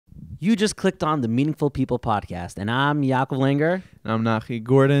You just clicked on the Meaningful People podcast, and I'm Yaakov Langer. And I'm Nachi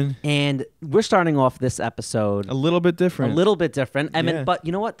Gordon. And we're starting off this episode A little bit different. I mean, but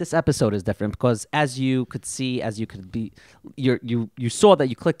you know what? This episode is different because as you saw that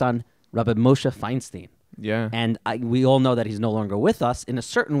you clicked on Rabbi Moshe Feinstein. Yeah. And we all know that he's no longer with us in a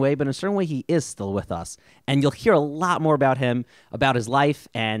certain way, but in a certain way he is still with us. And you'll hear a lot more about him, about his life,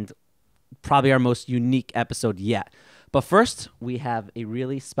 and probably our most unique episode yet. But first, we have a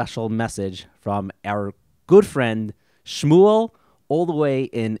really special message from our good friend Shmuel, all the way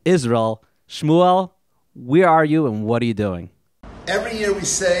in Israel. Shmuel, where are you and what are you doing? Every year we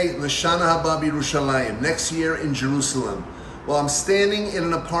say, L'shana haba Yerushalayim, next year in Jerusalem. Well, I'm standing in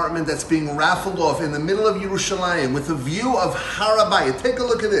an apartment that's being raffled off in the middle of Yerushalayim with a view of Har HaBayit. Take a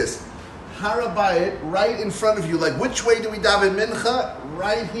look at this. Har HaBayit right in front of you. Like, which way do we daven mincha?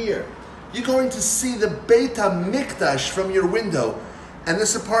 Right here. You're going to see the Beit HaMikdash from your window. And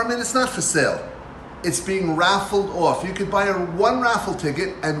this apartment is not for sale. It's being raffled off. You could buy one raffle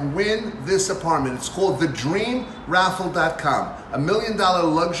ticket and win this apartment. It's called thedreamraffle.com. $1 million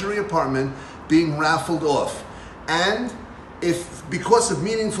luxury apartment being raffled off. And if, because of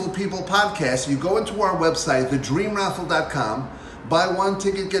Meaningful People podcast, you go into our website, thedreamraffle.com, buy one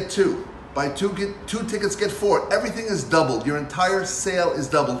ticket, get two. Buy two tickets, get four. Everything is doubled. Your entire sale is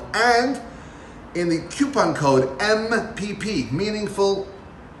doubled. And in the coupon code MPP, Meaningful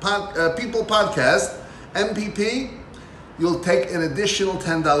People Podcast, MPP, you'll take an additional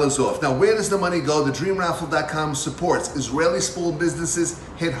 $10 off. Now, where does the money go? TheDreamRaffle.com supports Israeli small businesses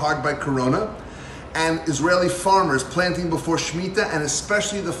hit hard by Corona and Israeli farmers planting before Shemitah, and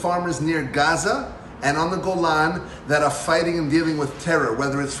especially the farmers near Gaza and on the Golan that are fighting and dealing with terror,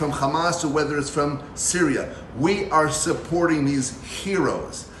 whether it's from Hamas or whether it's from Syria. We are supporting these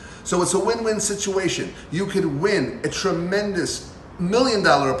heroes. So it's a win-win situation. You could win a tremendous $1 million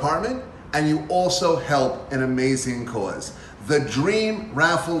apartment, and you also help an amazing cause.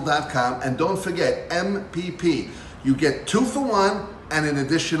 TheDreamRaffle.com, and don't forget MPP. You get 2 for 1 and an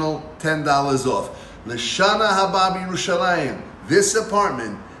additional $10 off. L'shana haba Yerushalayim. This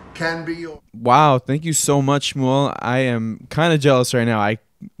apartment can be yours. Wow, thank you so much, Shmuel. I am kind of jealous right now. I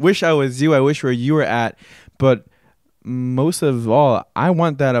wish I was you. I wish where you were at. But most of all, I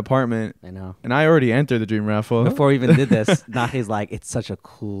want that apartment. I know. And I already entered the Dream Raffle. Before we even did this, Nachi's like, it's such a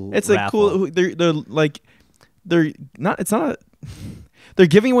cool It's raffle. a cool. They're not. It's not a. They're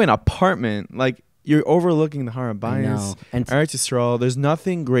giving away an apartment. Like, you're overlooking the Har HaBayit, Eretz Yisrael. There's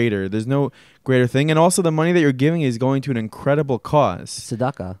nothing greater. There's no greater thing. And also, the money that you're giving is going to an incredible cause.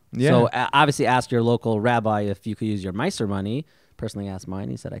 Tzedakah. Yeah. So obviously ask your local rabbi if you could use your Meiser money. Personally asked mine.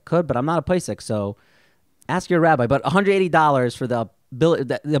 He said I could, but I'm not a Pesach, so ask your rabbi. But $180 for the bill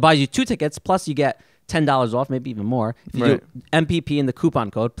that buys you 2 tickets, plus you get $10 off, maybe even more. If you do MPP in the coupon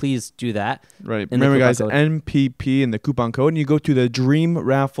code, please do that. Right. Remember, guys, MPP in the coupon code, and you go to the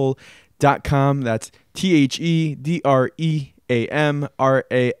DreamRaffle.com. That's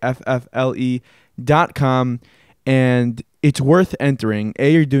TheDreamRaffle.com. And it's worth entering.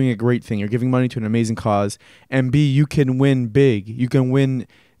 A, you're doing a great thing. You're giving money to an amazing cause. And B, you can win big. You can win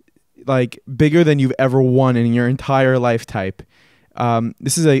like bigger than you've ever won in your entire life type.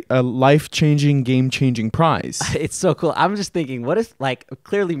 This is a life-changing, game-changing prize. It's so cool. I'm just thinking, what if, like,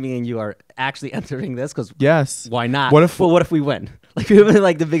 clearly me and you are actually entering this, because yes, why not? What if we win? Like, we win,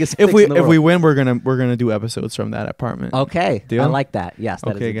 like the biggest. If we win, we're gonna do episodes from that apartment. Okay, deal? I like that. Yes.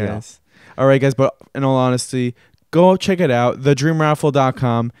 That okay, is a deal. guys. All right, guys. But in all honesty, go check it out,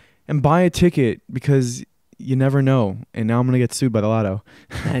 thedreamraffle.com, and buy a ticket, because you never know. And now I'm gonna get sued by the lotto.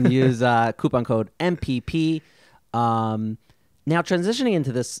 And use coupon code MPP. Now, transitioning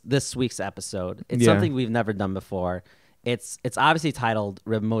into this week's episode, it's something we've never done before. It's obviously titled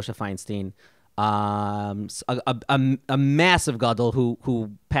Rabbi Moshe Feinstein, a massive gadol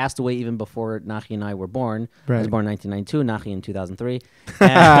who passed away even before Nachi and I were born. Right. I was born in 1992, Nachi in 2003.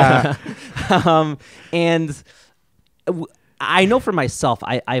 And I know for myself,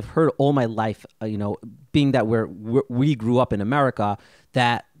 I've heard all my life, being that we grew up in America,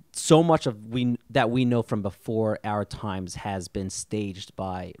 that so much of that we know from before our times has been staged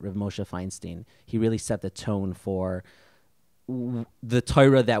by Rabbi Moshe Feinstein. He really set the tone for the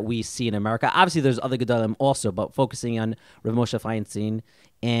Torah that we see in America. Obviously, there's other Gedolim also, but focusing on Rabbi Moshe Feinstein.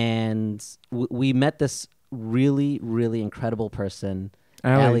 And we met this really, really incredible person,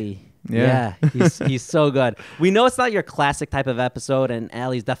 Ali. Yeah, he's so good. We know it's not your classic type of episode, and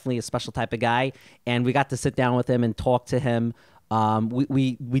Ali's definitely a special type of guy. And we got to sit down with him and talk to him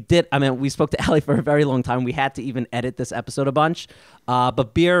We did. I mean, we spoke to Ali for a very long time. We had to even edit this episode a bunch.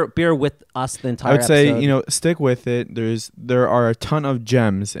 But bear with us the entire. I would say episode. stick with it. There are a ton of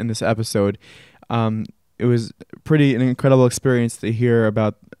gems in this episode. It was an incredible experience to hear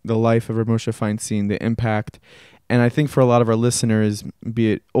about the life of Rabbi Moshe Feinstein, the impact. And I think for a lot of our listeners,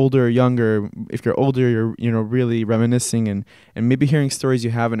 be it older or younger, if you're older, you're really reminiscing and maybe hearing stories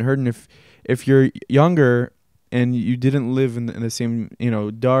you haven't heard. And if you're younger and you didn't live in the same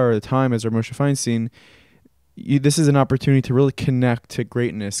dar or the time as Rabbi Moshe Feinstein, this is an opportunity to really connect to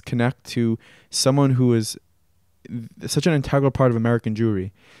greatness, connect to someone who is such an integral part of American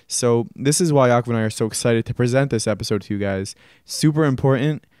Jewry. So this is why Yaakov and I are so excited to present this episode to you guys. Super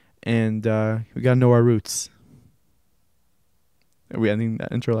important, and we gotta know our roots. Are we ending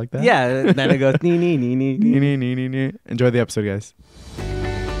that intro like that? Yeah, then it goes nee nee nee nee nee. Enjoy the episode, guys.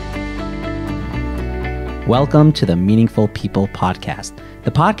 Welcome to the Meaningful People Podcast,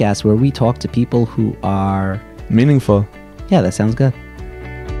 the podcast where we talk to people who are meaningful. Yeah, that sounds good.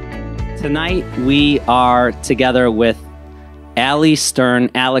 Tonight we are together with Alex Stern.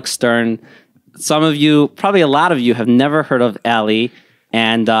 Some of you, probably a lot of you, have never heard of Ali,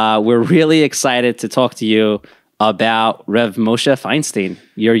 and we're really excited to talk to you about Rev Moshe Feinstein,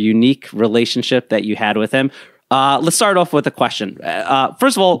 your unique relationship that you had with him. Let's start off with a question.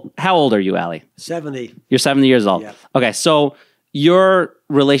 First of all, how old are you, Ali? 70. You're 70 years old. Yeah. Okay, so your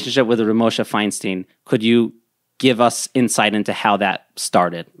relationship with Rabbi Moshe Feinstein, could you give us insight into how that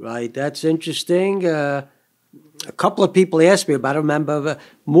started? Right, that's interesting. A couple of people asked me about it. Remember,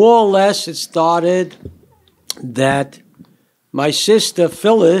 more or less it started that my sister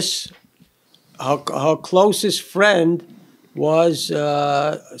Phyllis, her closest friend was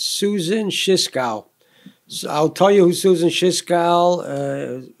Susan Shiskow. So I'll tell you who Susan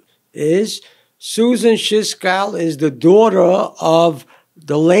Shiskow is. Susan Shiskow is the daughter of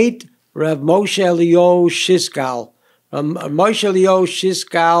the late Rav Moshe Eliyahu Shiskow. Moshe Eliyahu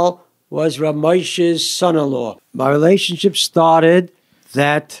Shiskow was Rav Moshe's son-in-law. My relationship started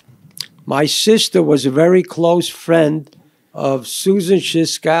that my sister was a very close friend of Susan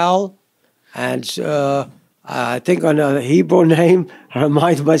Shiskow, and I think on a Hebrew name, I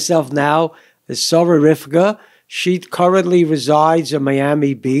remind myself now, is Sarah Rivka. She currently resides in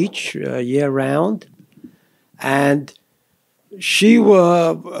Miami Beach year-round, and she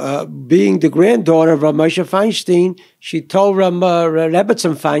being the granddaughter of Rabbi Moshe Feinstein, she told Rebbe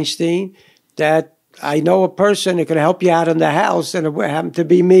Feinstein that I know a person that can help you out in the house, and it happened to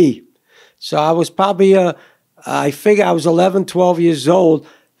be me. So I was probably, I figured I was 11, 12 years old.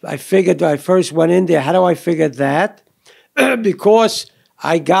 I figured I first went in there. How do I figure that? Because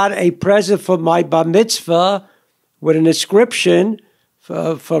I got a present for my bar mitzvah with an inscription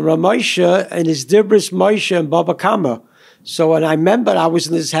for Ramosha and his Dibris Moshe and Baba Kama. So when I remember I was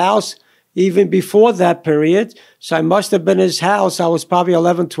in his house even before that period, so I must have been in his house. I was probably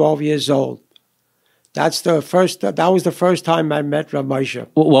 11, 12 years old. That was the first time I met Ramosha.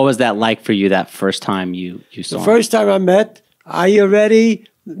 What was that like for you, that first time you saw him? The first time I met, I already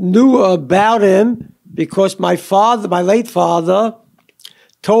knew about him because my late father,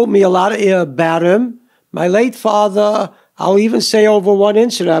 told me a lot about him. My late father, I'll even say over one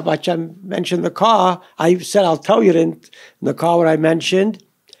incident, which I mentioned the car. I said I'll tell you in the car what I mentioned.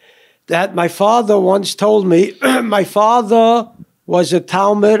 That my father once told me, my father was a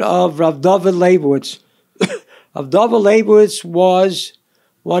Talmud of Rav David Leibowitz. Rav David Leibowitz was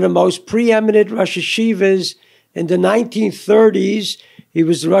one of the most preeminent Rosh Yeshivas in the 1930s. He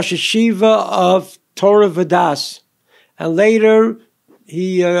was the Rosh Yeshiva of Torah Vodas. And later,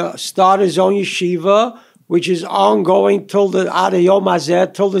 he started his own yeshiva, which is ongoing till the Ad Yom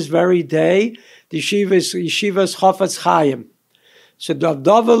Hazeh, till this very day. The yeshiva is Chafetz Chaim. So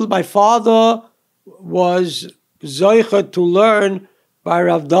David, my father, was zoicha to learn by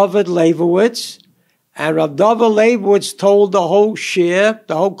Rav David Leibowitz, and Rav David Leibowitz told the whole shir,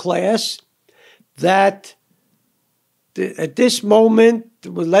 the whole class, that at this moment,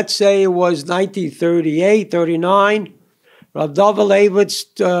 let's say it was 1938, 39. Rav David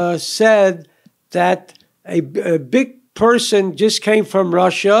Leibowitz said that a big person just came from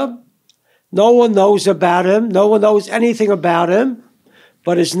Russia. No one knows about him. No one knows anything about him.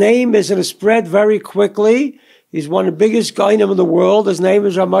 But his name is going to spread very quickly. He's one of the biggest guys in the world. His name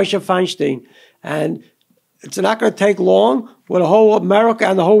is Rabbi Moshe Feinstein. And it's not going to take long when the whole America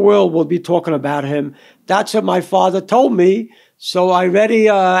and the whole world will be talking about him. That's what my father told me. So I already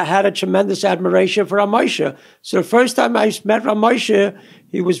had a tremendous admiration for Rabbi Moshe. So the first time I met Rabbi Moshe,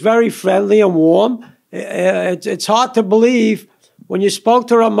 he was very friendly and warm. It's hard to believe when you spoke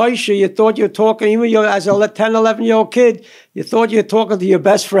to Rabbi Moshe, you thought you were talking, even as a 10, 11-year-old kid, you thought you were talking to your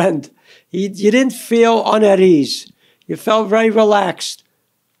best friend. You didn't feel unease. You felt very relaxed.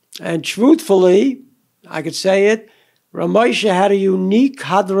 And truthfully, I could say it, Rabbi Moshe had a unique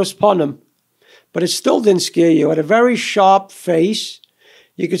hadras panim, but it still didn't scare you. He had a very sharp face.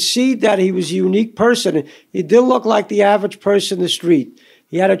 You could see that he was a unique person. He didn't look like the average person in the street.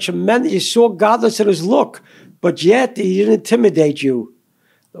 He had a tremendous, you saw godless in his look, but yet he didn't intimidate you.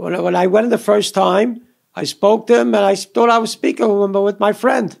 When I went in the first time, I spoke to him, and I thought I was speaking with my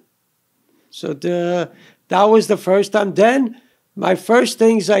friend. So that was the first time. Then my first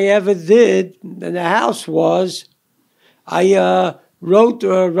things I ever did in the house was I wrote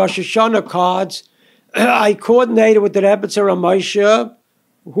Rosh Hashanah cards. I coordinated with the Rebbe and Moshe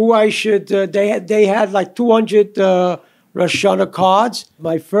who I should. They had like 200 Rosh Hashanah cards.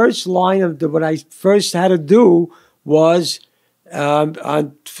 My first line of what I first had to do was from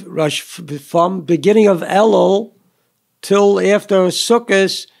beginning of Elul till after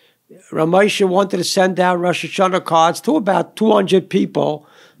Sukkot. Ramesha wanted to send out Rosh Hashanah cards to about 200 people.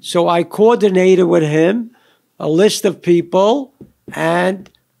 So I coordinated with him a list of people, and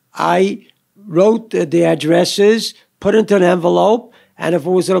I wrote the addresses, put into an envelope, and if it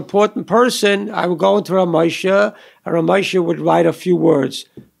was an important person, I would go into Ramesha, and Ramesha would write a few words.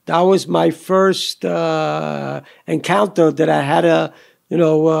 That was my first encounter that I had to,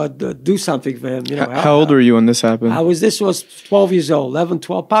 do something for him. How old were you when this happened? This was 12 years old, 11,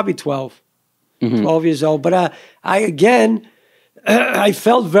 12, probably 12. 12 years old. But I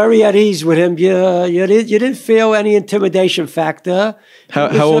felt very at ease with him. You didn't feel any intimidation factor.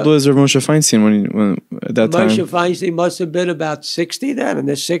 How old was Rabbi Moshe Feinstein when at that time? Moshe Feinstein must have been about 60 then, in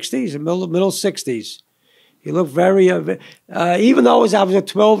the 60s, middle 60s. He looked very, even though I was a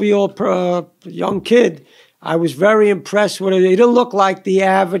 12-year-old young kid, I was very impressed with it. He didn't look like the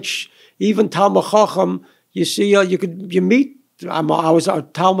average, even Talmud Chacham. You see, you meet. I was a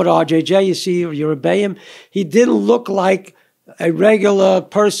Talmud RJJ. You see, you're a Rebbeim. He didn't look like a regular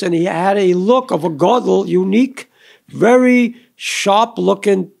person. He had a look of a gadol, unique, very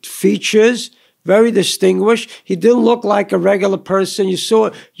sharp-looking features, very distinguished. He didn't look like a regular person. You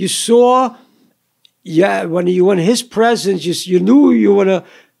saw. Yeah, when you were in his presence, you knew you were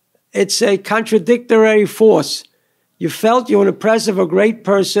it's a contradictory force. You felt you were in the presence of a great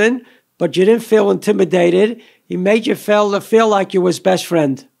person, but you didn't feel intimidated. He made you feel like you were his best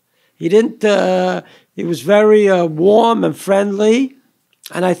friend. He didn't. He was very warm and friendly,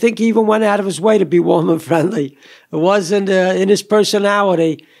 and I think he even went out of his way to be warm and friendly. It wasn't in his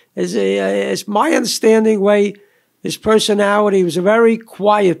personality. It's my understanding way. His personality, he was a very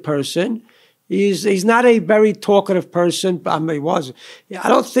quiet person. He's not a very talkative person. I mean, he wasn't. I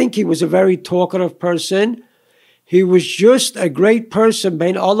don't think he was a very talkative person. He was just a great person.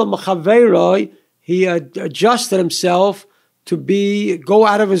 Bein olam chaveroi, he adjusted himself to go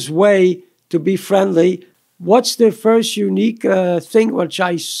out of his way to be friendly. What's the first unique thing which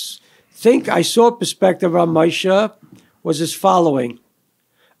I think I saw perspective on Moshe was as following.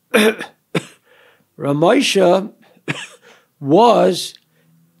 Ramesha was.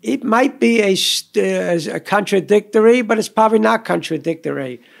 It might be a contradictory, but it's probably not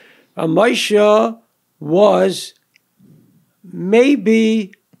contradictory. Moshe was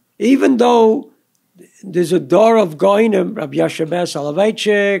maybe, even though there's a door of Goinim, Rabbi Yashabes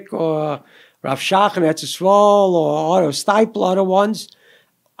Soloveitchik, or Rav Shachan Etzisrol, or Otto Steipler, other ones,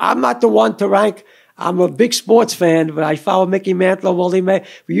 I'm not the one to rank. I'm a big sports fan, but I follow Mickey Mantle, Willie Mays.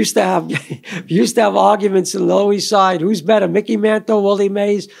 We used to have arguments in the Lower East Side. Who's better, Mickey Mantle, Willie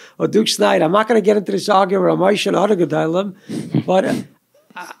Mays, or Duke Snyder? I'm not going to get into this argument. I'm Moshe and other Gedolim, but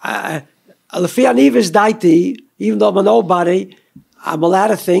Lefi Anivas Daiti, even though I'm a nobody, I'm allowed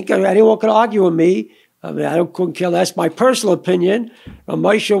to think. Anyone can argue with me. I mean, couldn't care less. My personal opinion,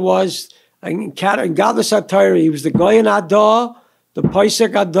 Moshe was in Godless HaTorah. He was the Goyen Ador, the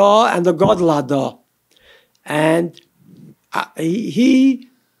Pesach Ador, and the Godel Ador. And the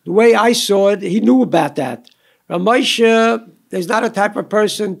way I saw it, he knew about that. Ramesha, there's not a type of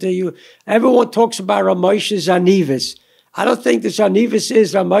person everyone talks about Ramesha's Anivas. I don't think this Anivas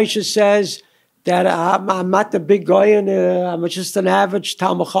is. Ramesha says that I'm not the big guy, and I'm just an average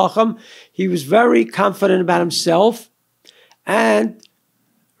Talmud Chacham. He was very confident about himself. And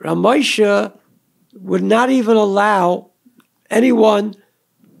Ramesha would not even allow anyone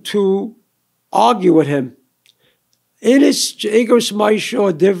to argue with him. In his Igros Moshe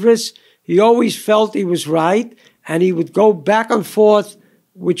or Tiferes, he always felt he was right, and he would go back and forth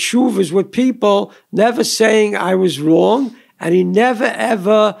with shuvas, with people, never saying I was wrong, and he never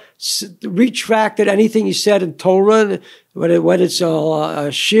ever retracted anything he said in Torah. whether it's a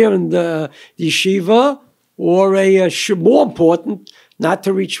shir in the yeshiva or more important, not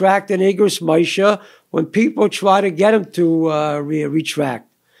to retract an Igros Moshe when people try to get him to retract.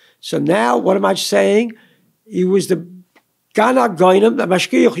 So now, what am I saying? He was the Gana Goinim, the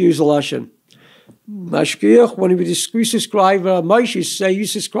Mashkiach used the Lashon. Mashkiach, when he would describe Moshe, he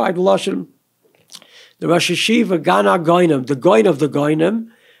used to describe the Lashon, the Rosh Yeshiva, Gana Goinim, the Goin of the Goinim.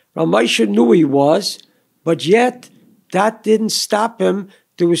 Moshe knew he was, but yet that didn't stop him.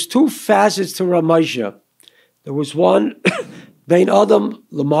 There was two facets to Moshe. There was one, Bein Adam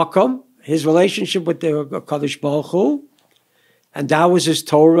L'Makom, his relationship with the Kadosh Baruch Hu, and that was his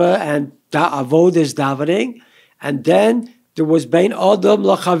Torah and Avodah, his davening. And then there was Bein Adam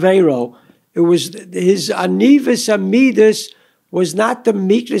L'Chaveiro. It was his Anivus Amidus was not the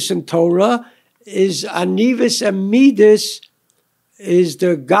meekness in Torah. His Anivus Amidus is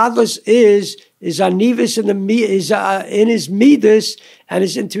the godless is Anivus in his Midas and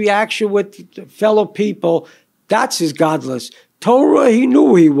his interaction with fellow people. That's his godless. Torah, he knew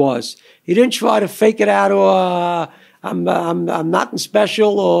who he was. He didn't try to fake it out or I'm nothing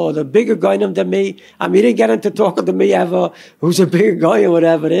special or the bigger guy than me. I mean, he didn't get into talking to me ever, who's a bigger guy or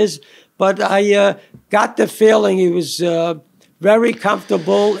whatever it is. But I got the feeling he was very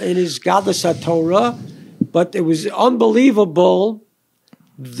comfortable in his godless Torah. But it was unbelievable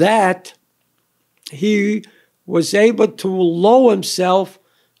that he was able to lower himself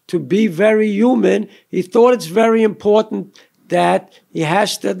to be very human. He thought it's very important that he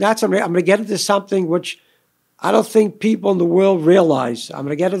has to, I'm going to get into something which I don't think people in the world realize. I'm going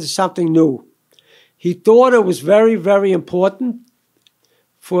to get into something new. He thought it was very, very important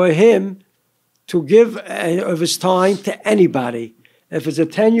for him to give of his time to anybody. If it's a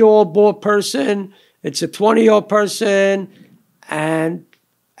 10-year-old person, it's a 20-year-old person, and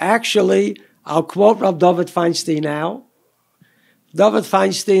actually, I'll quote Rabbi David Feinstein now. David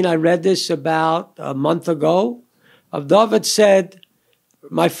Feinstein, I read this about a month ago. David said,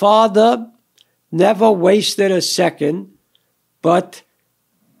 my father never wasted a second but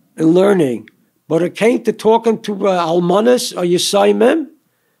in learning. But it came to talking to Almanas or Yesayimim,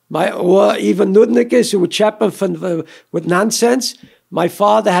 or even Nudnikas who would chap him with nonsense. My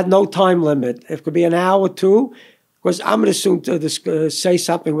father had no time limit. It could be an hour or two, because I'm going to soon say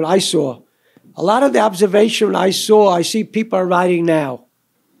something what I saw. A lot of the observation I see people are writing now.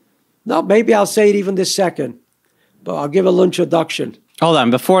 No, maybe I'll say it even this second, but I'll give a little introduction. Hold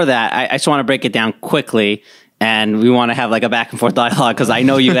on. Before that, I just want to break it down quickly, and we want to have like a back and forth dialogue because I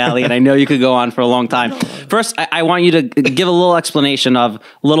know you, Ali, and I know you could go on for a long time. First, I want you to give a little explanation of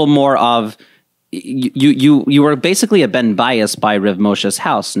a little more of you were basically a ben bias by Rav Moshe's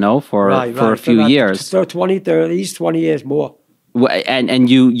house, no, for a few years. So 20 years more. And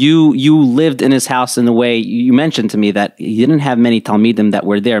you lived in his house in the way you mentioned to me that he didn't have many Talmidim that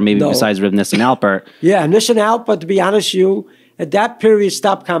were there, maybe besides Rav Nissen Alpert. Yeah, Nissen Alpert, to be honest with you, at that period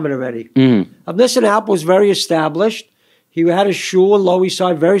stopped coming already. Nissen Alpert was very established. He had a shul in Lower East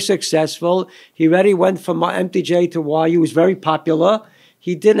Side, very successful. He already went from MTJ to YU. He was very popular.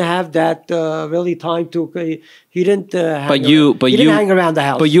 He didn't have that really time to. He didn't. Didn't hang around the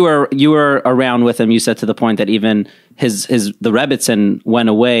house. But you were around with him. You said to the point that even the Rebbitzin went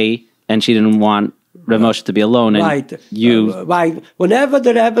away, and she didn't want Rav Moshe to be alone. And right. Right. Whenever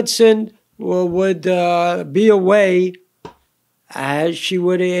the Rebbitzin would be away, she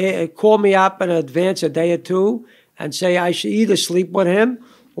would call me up in advance, a day or two, and say I should either sleep with him,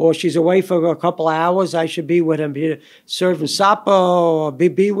 or she's away for a couple of hours, I should be with him, serving supper or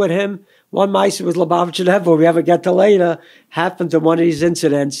be with him. One mice was Lubavitch Nevo, we ever get to later, happened to one of these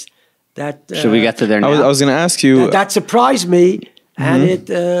incidents. That should we get to there now? I was going to ask you. That surprised me, and it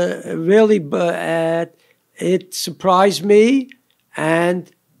really it surprised me, and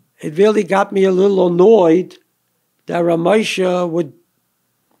it really got me a little annoyed that Rav Moshe would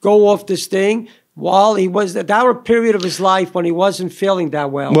go off this thing while he was that was a period of his life when he wasn't feeling that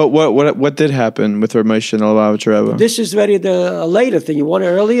well. What did happen with Rav Moshe and Lubavitch Rebbe? This is really the later thing. You want it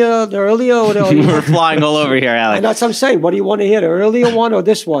earlier or the We're flying all over here, Alex. And that's what I'm saying. What do you want to hear? The earlier one or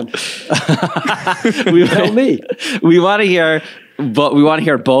this one? Tell me. We want to hear. But we want to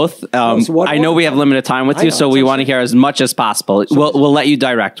hear both. I know we have limited time with you, so we want to hear as much as possible. We'll let you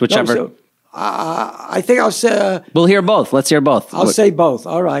direct, whichever. I think I'll say... we'll hear both. Let's hear both. I'll say both.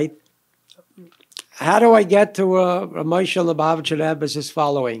 All right. How do I get to Rav Moshe Lubavitch Rebbe is as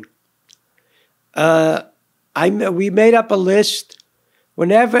following. We made up a list.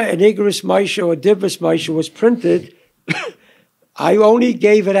 Whenever an Igros Moshe or Divros Moshe was printed, I only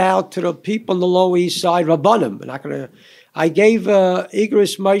gave it out to the people on the Lower East Side, Rabbanim. I gave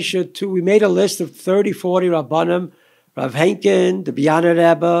Igros Moshe we made a list of 30, 40 Rabbanim, Rav Henkin, the Biana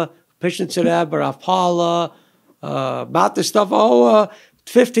Rebbe, Pishnitzer Rebbe, Rav Paula, about the stuff,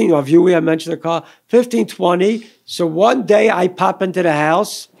 15 of you, I mentioned the car, 15, 20. So one day I pop into the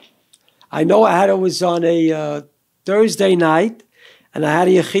house. I know it was on a Thursday night, and I had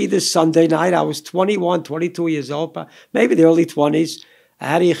a Yechidus Sunday night. I was 21, 22 years old, maybe the early 20s. I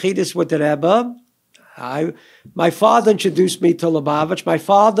had a Yechidus with the Rebbe. My father introduced me to Lubavitch. My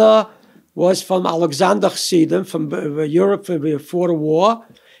father was from Alexander Chassidim, from Europe before the war.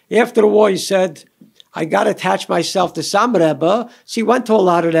 After the war, he said, I got to attach myself to some Rebbe. So he went to a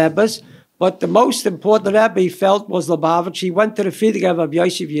lot of Rebbes, but the most important Rebbe he felt was Lubavitch. He went to the Friedrich of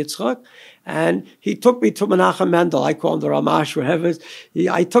Yosef Yitzchak, and he took me to Menachem Mendel. I call him the Ramash, whatever.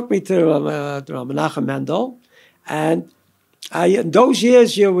 I took me to Menachem Mendel, and in those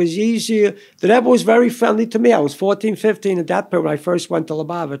years, it was easier. The Rebbe was very friendly to me. I was 14, 15 at that point when I first went to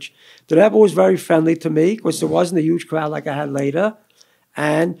Lubavitch. The Rebbe was very friendly to me because there wasn't a huge crowd like I had later.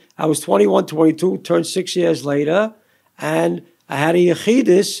 And I was 21, 22, turned 6 years later, and I had a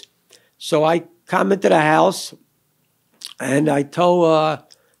Yechidus. So I come into the house, and I told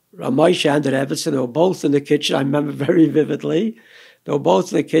Rabbi Moshe and the Rebbe, they were both in the kitchen. I remember very vividly. They were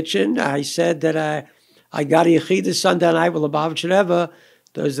both in the kitchen. I said that I got a Yechidus Sunday night with Lubavitch Rebbe.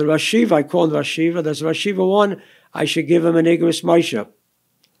 There's the Rosh Yeshiva, I call him Rosh Yeshiva. There's the Rosh Yeshiva one. I should give him an Igros Moshe.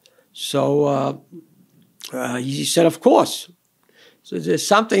 So he said, of course. So there's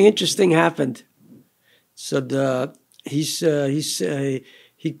something interesting happened. So he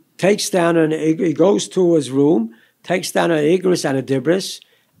takes down he goes to his room, takes down an Igros and a Dibris,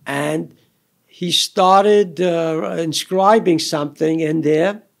 and he started inscribing something in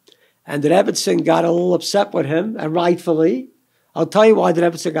there. And the Rebbetzin got a little upset with him, and rightfully. I'll tell you why the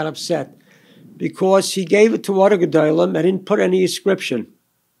Rebbetzin got upset. Because he gave it to other Gedolim and didn't put any inscription.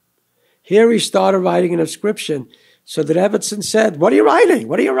 Here he started writing an inscription. So the Rebbetzin said, what are you writing?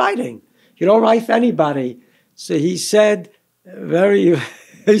 What are you writing? You don't write for anybody. So he said,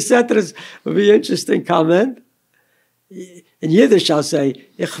 he said to this very interesting comment. In Yiddish, I'll say,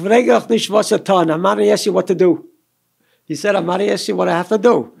 Ich frage euch nicht, was tun. I'm not going to ask you what to do. He said, I'm not going to ask you what I have to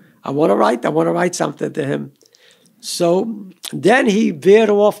do. I want to write something to him. So then he veered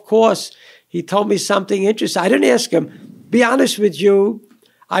off course. He told me something interesting. I didn't ask him. Be honest with you,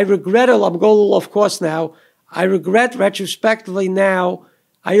 I regret it. I'm going a little off course now. I regret retrospectively now.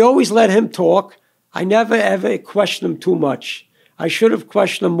 I always let him talk. I never ever questioned him too much. I should have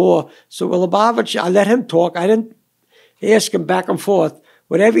questioned him more. So Lubavitch, I let him talk. I didn't ask him back and forth.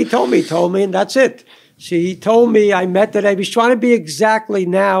 Whatever he told me, and that's it. See, he told me, I met that he's trying to be exactly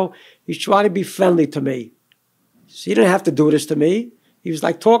now, he's trying to be friendly to me. So he didn't have to do this to me. He was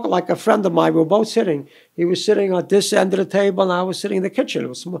like talking like a friend of mine. We were both sitting. He was sitting at this end of the table, and I was sitting in the kitchen. It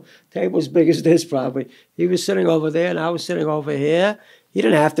was a table as big as this, probably. He was sitting over there, and I was sitting over here. He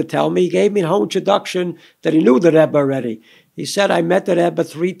didn't have to tell me. He gave me a whole introduction that he knew the Rebbe already. He said, I met the Rebbe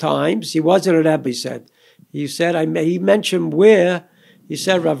 3 times. He wasn't a Rebbe, he said. He said, he mentioned where. He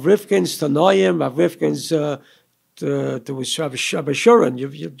said, Rav Rifkin's Tanoim, Rav Rifkin's to Rabbi Shuren.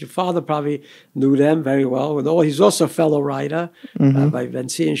 Your father probably knew them very well. And he's also a fellow writer, Rabbi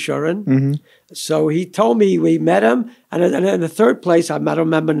Vensi and Shuren. So he told me we met him. And in the third place, I don't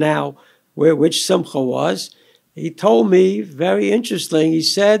remember now which Simcha was. He told me, very interesting, he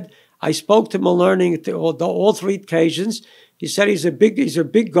said, I spoke to him on learning all 3 occasions. He said he's a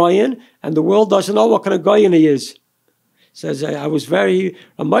big Goyen, and the world doesn't know what kind of Goyen he is. Says, I was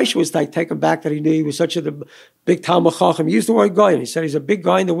Moshe was like taken back that he knew he was such a big Talmud Chacham. He used the word Goyen. He said he's a big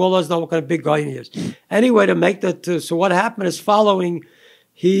Goyen. The world doesn't know what kind of big Goyen he is. Anyway, to make that, so what happened is following,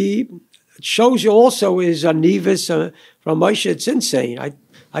 he shows you also his Anivis from Moshe. It's insane.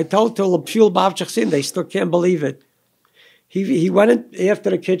 I told to Lapul Bavchachsin, they still can't believe it. He went in, after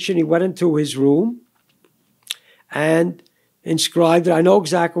the kitchen, he went into his room and inscribed it. I know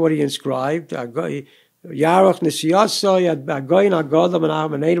exactly what he inscribed. Yarach Nisiyasa, Agoyin Agodam,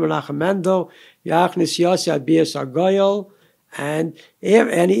 and Menachem Mendel, Yarach Nisiyasa, Bias Agoyel. And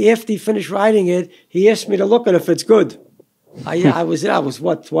after he finished writing it, he asked me to look at it if it's good. I was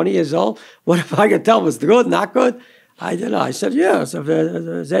what, 20 years old? What if I could tell him it's good, not good? I don't know. I said, yeah, so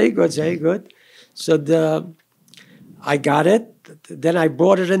very good, very good. So I got it. Then I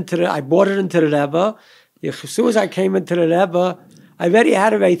brought it into the Rebbe. As soon as I came into the Rebbe, I already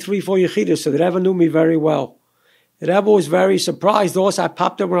had about 3-4 Yechidus, so the Rebbe knew me very well. The Rebbe was very surprised. Also, I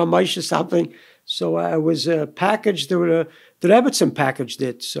popped over on Moshe something, so I was packaged. The Rebbetzin packaged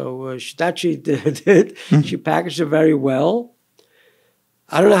it, so that she did. She packaged it very well.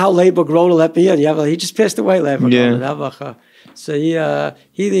 I don't know how Labor Groner let me in. Yeah, he just passed away, Labor Yeah. Groner. So he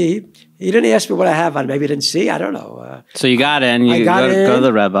didn't ask me what I have on. Maybe he didn't see. I don't know. So you got in. You I go to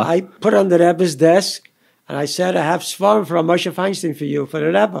the Rebbe. I put it on the Rebbe's desk, and I said, I have Svarim from Moshe Feinstein for you, for the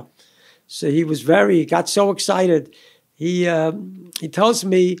Rebbe. So he got so excited. He tells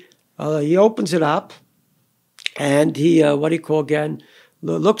me, he opens it up, and he,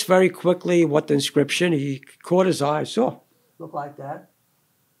 looks very quickly what the inscription. He caught his eye. Saw, look like that.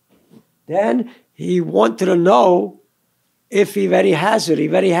 Then he wanted to know if he already has it. He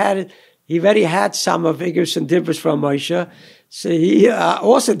already had some of Igros and Dibros from Moshe. So he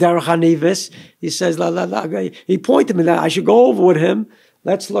also Derech Hanivis. He says, he pointed me that I should go over with him.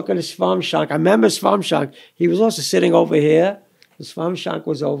 Let's look at his Svam Shank. I remember Svam Shank. He was also sitting over here. The Svam Shank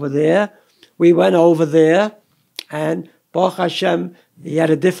was over there. We went over there, and Baruch Hashem, he had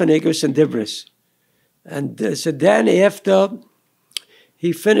a different Igros and Dibros. And so then after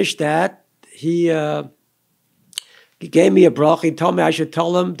he finished that, he gave me a bracha. He told me I should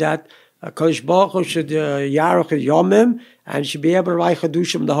tell him that Kodesh Baruch Hu should yarech yomim and should be able to write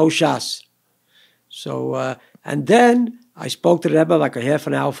chedushim the whole shas. So and then I spoke to the Rebbe like a half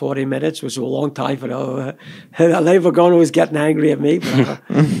an hour, 40 minutes, which was a long time for the Lever Goner was getting angry at me. But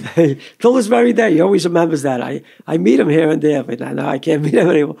till this very day, he always remembers that. I meet him here and there, but I can't meet him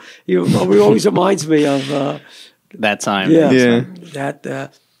anymore. He always reminds me of that time. Yeah. But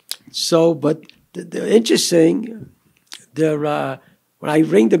the interesting, when I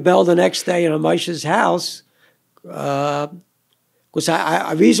ring the bell the next day in Moshe's house, because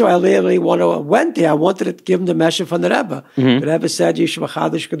I really went there. I wanted to give him the message from the Rebbe. The Rebbe said, "Yeshiva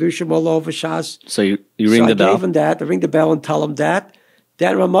Chadash Kedushim all over Shas." So you ring the bell. I gave him that. I ring the bell and tell him that.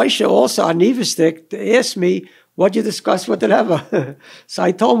 Then Moshe also on Nivastik asked me, "What you discuss with the Rebbe?" So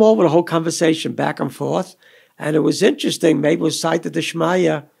I told him over the whole conversation back and forth, and it was interesting. Maybe it was cited the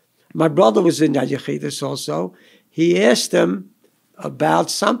Shmaya. My brother was in Yechidus also. He asked him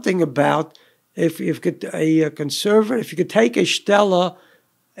about something about if you could take a shtella,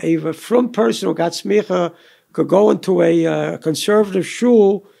 a from person who got smicha could go into a conservative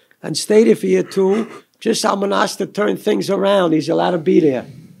shul and stay there for a year or two, just almanas to turn things around. He's allowed to be there.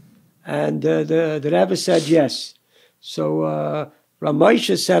 And the Rebbe said yes. So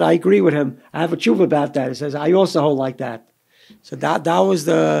Ramosha said, I agree with him. I have a tshuva about that. He says, I also hold like that. So that was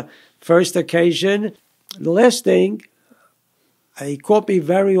the first occasion. The last thing, he caught me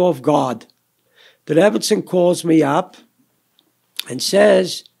very off guard. The Rebbetzin calls me up and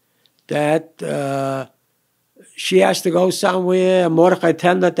says that she has to go somewhere. Mordechai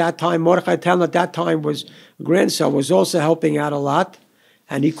Telner at that time was grandson, was also helping out a lot,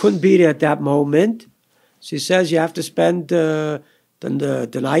 and he couldn't be there at that moment. She says you have to spend the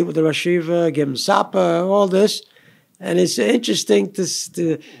night with the Rosh Yeshiva, give him supper, all this. And it's interesting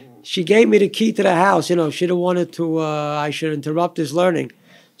she gave me the key to the house. She didn't want to, I should interrupt his learning.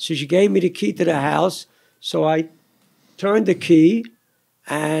 So she gave me the key to the house. So I turned the key,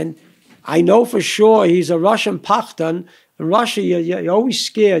 and I know for sure he's a Russian pachtan. In Russia, you're always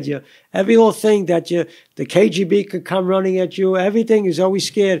scared. Every little thing that the KGB could come running at you, everything is always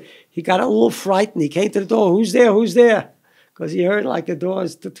scared. He got a little frightened. He came to the door. Who's there? Who's there? Because he heard like the door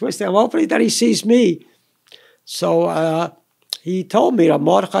is twisting. I'm opening that he sees me. So he told me that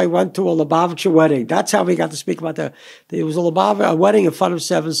Mordechai went to a Lubavitcher wedding. That's how we got to speak about that. There was a wedding in front of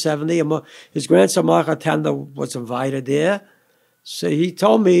 770. And his grandson Mordechai Tender was invited there. So he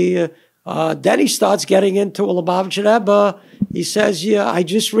told me, then he starts getting into a Lubavitcher Rebbe. He says, yeah, I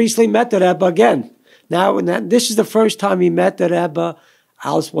just recently met the Rebbe again. Now, this is the first time he met the Rebbe,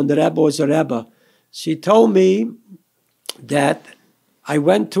 else when the Rebbe was a Rebbe. She told me that I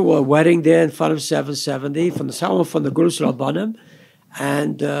went to a wedding there in front of 770 from the Gurus Rabbanim,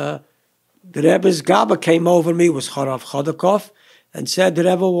 and the Rebbe's Gaba came over me, was Charav Chodakov, and said, the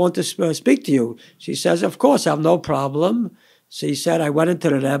Rebbe want to speak to you. She says, of course, I have no problem. So he said, I went into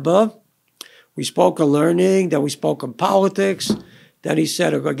the Rebbe. We spoke of learning, then we spoke of politics. Then he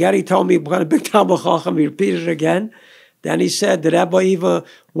said, again, he told me, we're going to big Talmud Chacham. He repeated it again. Then he said, the Rebbe even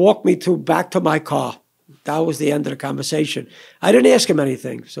walked me back to my car. That was the end of the conversation. I didn't ask him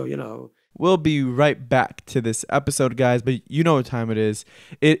anything, so, We'll be right back to this episode, guys, but you know what time it is.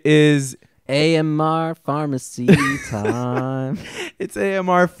 It is AMR Pharmacy time. It's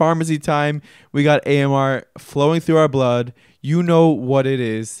AMR Pharmacy time. We got AMR flowing through our blood. You know what it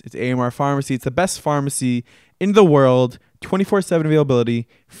is. It's AMR Pharmacy. It's the best pharmacy in the world. 24/7 availability,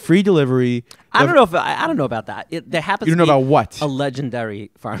 free delivery. I don't know about that. There happens. You don't know about what? A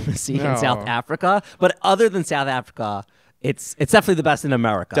legendary pharmacy in South Africa, but other than South Africa, it's definitely the best in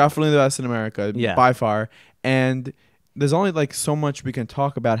America. Definitely the best in America, by far. And there's only like so much we can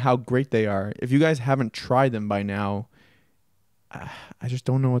talk about how great they are. If you guys haven't tried them by now, I just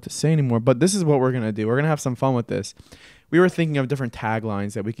don't know what to say anymore. But this is what we're going to do. We're going to have some fun with this. We were thinking of different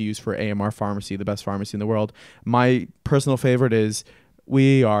taglines that we could use for AMR Pharmacy, the best pharmacy in the world. My personal favorite is,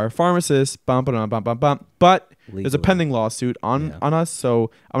 we are pharmacists, bum, ba, bum, bum, bum. But there's a pending lawsuit on us,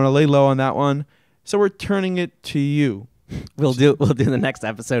 so I'm going to lay low on that one. So we're turning it to you. We'll do the next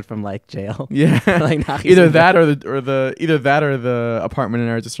episode from like jail. Yeah, Like, either that or the apartment in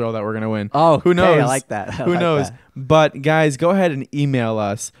Eretz Yisrael that we're gonna win. Oh, who knows? Hey, I like that. Who knows? But guys, go ahead and email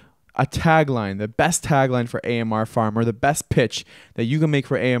us a tagline, the best tagline for AMR Farm, or the best pitch that you can make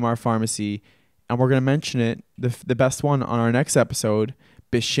for AMR Pharmacy, and we're going to mention it, the best one, on our next episode.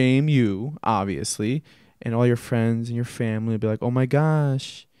 B'Shem you, obviously, and all your friends and your family will be like, oh my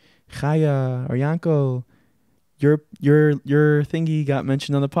gosh, Chaya or Yanko, your thingy got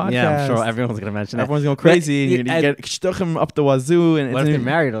mentioned on the podcast. Yeah, I'm sure everyone's going to mention it. Everyone's going crazy, and you're going to get shtuchim up the wazoo. And what if they're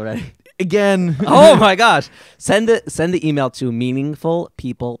married already? Again. Oh my gosh. Send the email to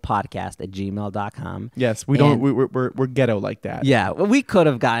meaningfulpeoplepodcast@gmail.com. Yes, we're ghetto like that. Yeah, well, we could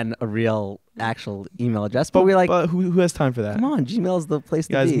have gotten a real actual email address, but we're like, but who has time for that? come on, Gmail's the place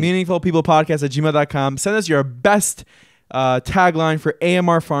to Guys, be. meaningfulpeoplepodcast@gmail.com. Send us your best tagline for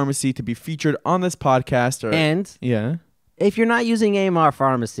AMR Pharmacy to be featured on this podcast. And yeah, if you're not using AMR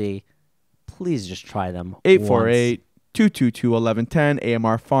Pharmacy, please just try them. 848-222-1110,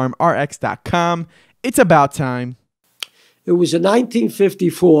 AMRFarmRx.com. It's about time. It was in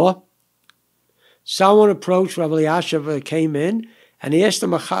 1954. Someone approached Rabbi Yashiv, came in, and he asked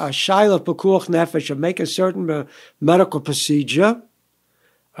him a shayla of pekuach nefesh, of make a certain medical procedure.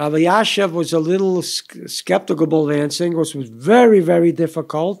 Rabbi Yashiv was a little skeptical about answering, which was very, very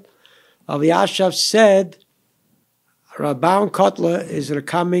difficult. Rabbi Yashiv said, Rabban Kotler is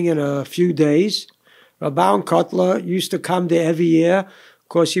coming in a few days. Rabban Kotler used to come there every year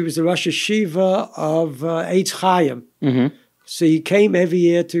because he was the Rosh Yeshiva of Eitz Chaim. Mm-hmm. So he came every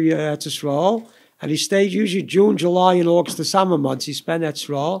year to Eretz Yisrael, and he stayed usually June, July, and August, the summer months. He spent at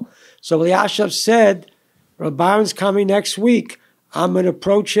Yisrael. So Yashiv said, Rabban's coming next week. I'm going to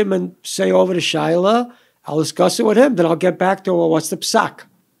approach him and say over to Shaila. I'll discuss it with him. Then I'll get back to, what's the psak?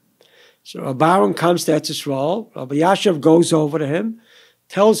 So Rabban comes to Eretz Yisrael. Rabbi Yashiv goes over to him,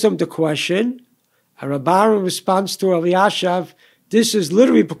 tells him the question, and Rabban responds to Rabbi Yashiv, this is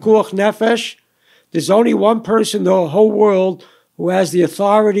literally pekuach nefesh. There's only one person in the whole world who has the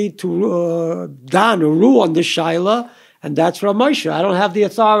authority to rule on this shaila, and that's Rabbi Moshe. I don't have the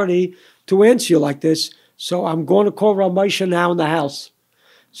authority to answer you like this, so I'm going to call Rabbi Moshe now in the house.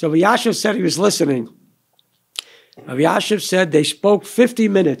 So Rabbi Yashiv said he was listening. Rabbi Yashiv said they spoke 50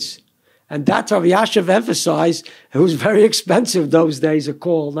 minutes. And that's Rabbi Yashiv emphasized. It was very expensive those days, a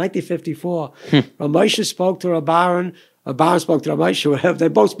call, 1954. Rabbi Moshe spoke to Rabban spoke to Rabbi Moshe, whatever. They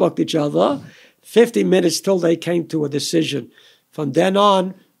both spoke to each other. 50 minutes till they came to a decision. From then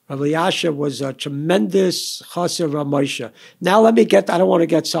on, Rabbi Yashiv was a tremendous chassid of Rabbi Moshe. Now I don't want to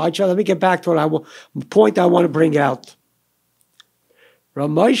get sidetracked. Let me get back to the point I want to bring out.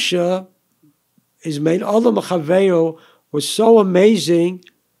 Rabbi Moshe, his main Olam Chaveo, was so amazing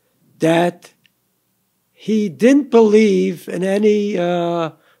that he didn't believe in any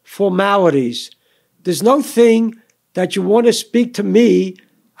formalities. There's no thing that you want to speak to me.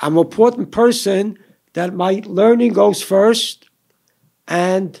 I'm an important person, that my learning goes first.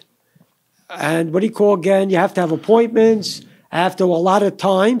 And what do you call again? You have to have appointments after a lot of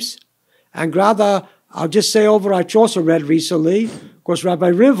times. And rather, I'll just say over, I also read recently, because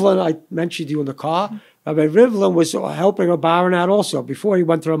Rabbi Rivlin, I mentioned to you in the car, Rabbi Rivlin was helping Rabban out also. Before he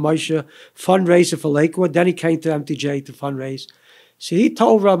went to Rabbi Moshe, fundraiser for Lakewood. Then he came to MTJ to fundraise. So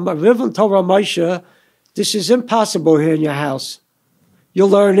Rivlin told Rabbi Moshe, this is impossible here in your house. You're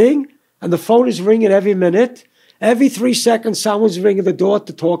learning, and the phone is ringing every minute. Every 3 seconds, someone's ringing the door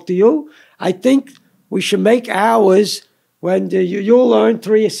to talk to you. I think we should make hours when you'll learn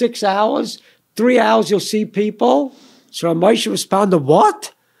 6 hours. 3 hours you'll see people. So Rabbi Moshe responded,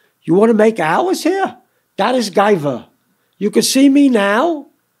 what? You want to make hours here? That is gaiva. You can see me now.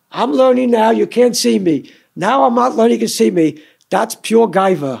 I'm learning now. You can't see me. Now I'm not learning. You can see me. That's pure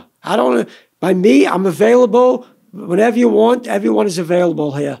gaiva. By me, I'm available whenever you want. Everyone is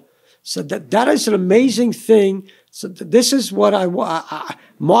available here. So that is an amazing thing. So this is what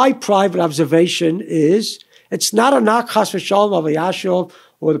my private observation is. It's not a knock chas v'shalom of Yashiv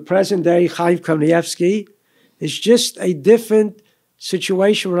or the present day Chaim Kanievsky. It's just a different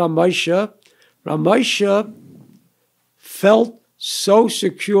situation with Rabbi Moshe. Rabbi Moshe felt so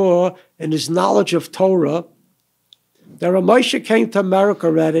secure in his knowledge of Torah that Rabbi Moshe came to America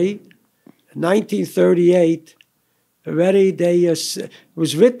already in 1938. already it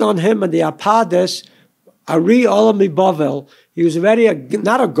was written on him in the Apades, Ari Olam Bavel. He was already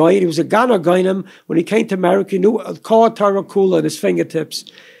not a goy, he was a Ghana goyim. When he came to America, he knew Kol Torah Kula in his fingertips.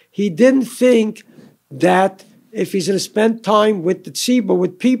 He didn't think that if he's going to spend time with the tzibur,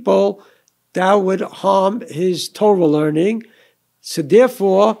 with people, that would harm his Torah learning. So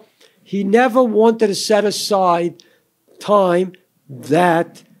therefore, he never wanted to set aside time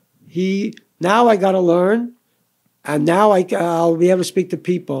that now I got to learn, and now I'll be able to speak to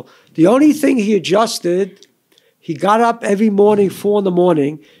people. The only thing he adjusted, he got up every morning, 4 in the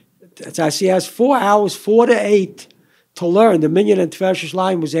morning. As he has 4 hours, 4 to 8 to learn. The minyan in Tiferes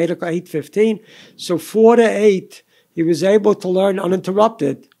Yerushalayim was 8:15. So 4 to 8, he was able to learn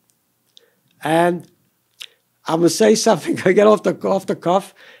uninterrupted. And I'm going to say something. I get off the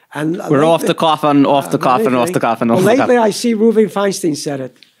cuff. And We're lately, off the cuff and off the cuff and off the cuff and off the cuff. Lately, I see Rabbi Feinstein said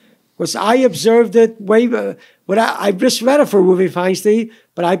it. Because I observed it I just read it for Rabbi Feinstein,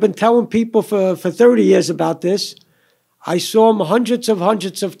 but I've been telling people for 30 years about this. I saw him hundreds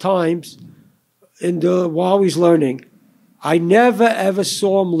of times while he's learning. I never, ever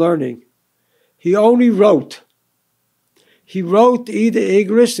saw him learning. He only wrote. He wrote either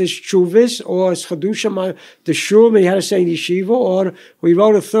Igris, his Chuvis, or his Chadushim, the Shurim, he had to say in Yeshiva, or we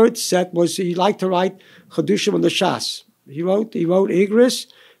wrote a third set, he liked to write Chadushim on the Shas. He wrote Igris,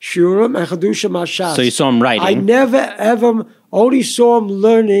 Shurim, and Chadushim on Shas. So you saw him writing? I never, ever, only saw him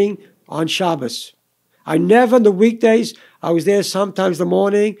learning on Shabbos. I never, in the weekdays, I was there sometimes in the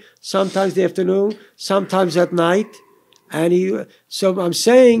morning, sometimes the afternoon, sometimes at night. And so I'm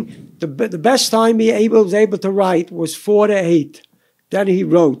saying the best time he was able to write was 4 to 8. Then he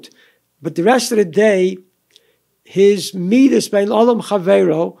wrote. But the rest of the day, his midas bein olam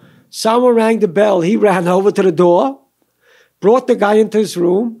chavero, someone rang the bell, he ran over to the door, brought the guy into his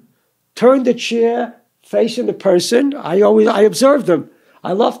room, turned the chair facing the person. I observed him.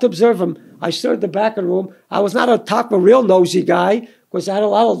 I love to observe him. I stood at the back of the room. I was not a real nosy guy, because I had a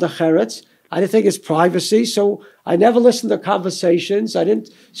lot of decherets. I didn't think it's privacy, so I never listened to conversations. I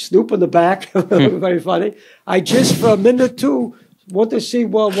didn't snoop in the back. Very funny. I just, for a minute or two, wanted to see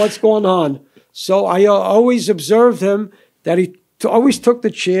what's going on. So I always observed him that he always took the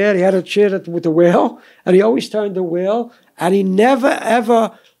chair. He had a chair with the wheel, and he always turned the wheel. And he never,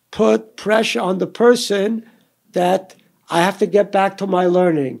 ever put pressure on the person that I have to get back to my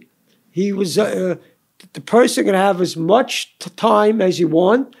learning. He was the person can have as much time as he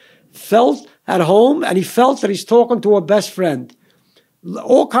wants. Felt at home, and he felt that he's talking to a best friend.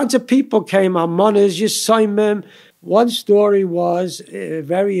 All kinds of people came, Amanas, Yisaimim. One story was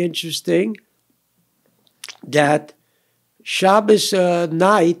very interesting, that Shabbos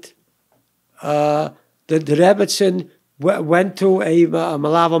night, the Rebbetzin went to a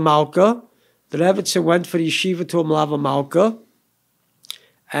Malava Malka. The Rebbetzin went for the yeshiva to a Malava Malka,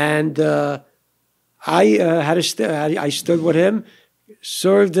 and I stood with him,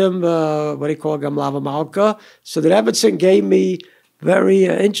 served him, Gamlava Malka. So the Rebbetzin gave me very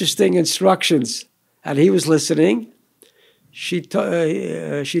interesting instructions, and he was listening. She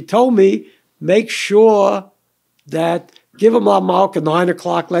told me, make sure that, give him La Malka 9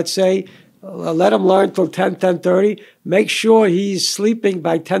 o'clock, let's say, let him learn till 10:30. Make sure he's sleeping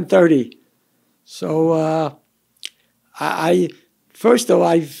by 10:30. So first of all,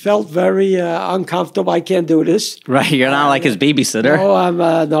 I felt very uncomfortable. I can't do this. Right, you're not like his babysitter.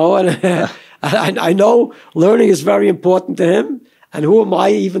 No, no. And I know learning is very important to him. And who am I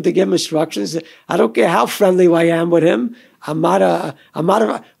even to give him instructions? I don't care how friendly I am with him.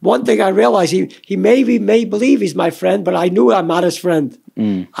 One thing I realized, he may believe he's my friend, but I knew I'm not his friend.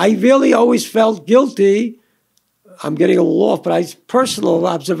 I really always felt guilty. I'm getting a little off, but personal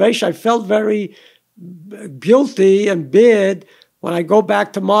observation, I felt very guilty and bad when I go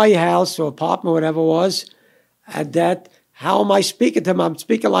back to my house or apartment, whatever it was, and that, how am I speaking to him? I'm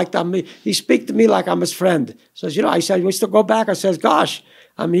speaking like he speaks to me like I'm his friend. So, I said, we still go back. I says, gosh,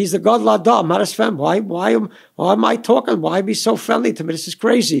 he's the God Lada, I'm not his friend. Why am I talking? Why be so friendly to me? This is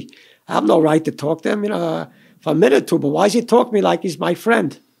crazy. I have no right to talk to him, for a minute or two, but why does he talk to me like he's my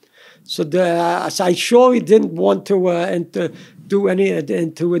friend? So, I surely didn't want to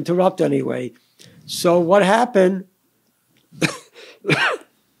interrupt anyway. So what happened?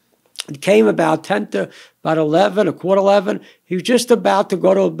 It came about 11, a quarter 11. He was just about to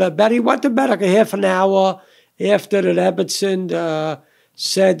go to bed. He went to bed like a half an hour after the Rebbetzin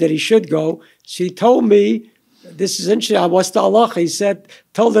said that he should go. So he told me, this is interesting, I was the halacha. He said,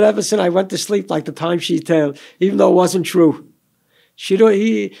 told the Rebbetzin I went to sleep like the time she told, even though it wasn't true. He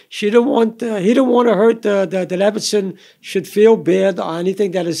didn't want to hurt that Ebbetson should feel bad or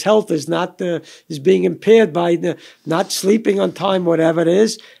anything, that his health is not is being impaired by not sleeping on time, whatever it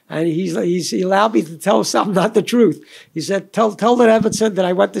is. And he allowed me to tell something, not the truth. He said, tell that Ebbetson that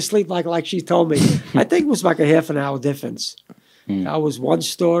I went to sleep like she told me. I think it was like a half an hour difference. That was one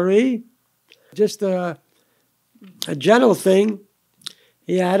story. Just a general thing.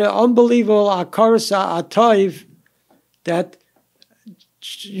 He had an unbelievable akaras atoiv that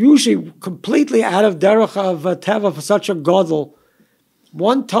usually completely out of derech of teva for such a gadol.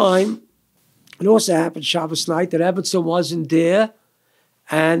 One time, it also happened Shabbos night, that Ebbetson wasn't there,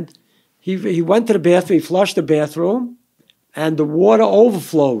 and he went to the bathroom, he flushed the bathroom, and the water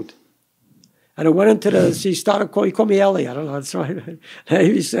overflowed. And it went into he called me Ellie, I don't know, that's right.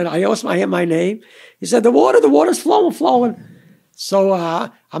 He said, I asked my name. He said, the water's flowing. So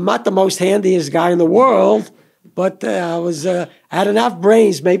I'm not the most handiest guy in the world, but I had enough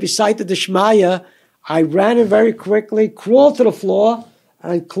brains, maybe cited the Shmaya. I ran it very quickly, crawled to the floor,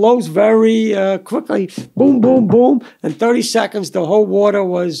 and closed very quickly. Boom, boom, boom. In 30 seconds, the whole water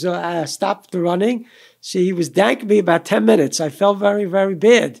was stopped running. See, he was danking me about 10 minutes. I felt very, very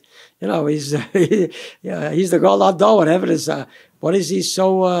bad. You know, he's the Gadol Ado, whatever it is. What is he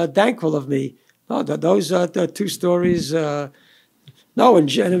so thankful of me? No, those are the two stories. No, in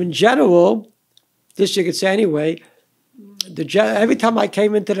general, this you could say anyway, every time I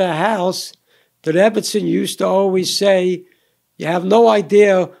came into the house, the Ebbetson used to always say, you have no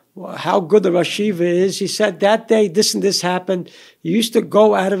idea how good the Rosh Yeshiva is. He said that day this and this happened. He used to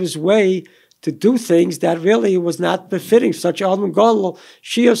go out of his way to do things that really was not befitting such an Adam Gadol.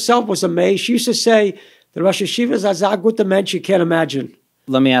 She herself was amazed. She used to say, the Rosh Yeshiva is as good a mensch you can't imagine.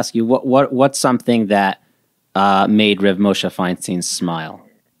 Let me ask you, what's something that made Rabbi Moshe Feinstein smile?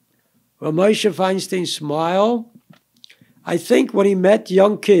 Rabbi Moshe Feinstein smile. I think when he met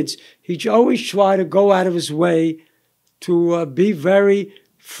young kids, he always tried to go out of his way to be very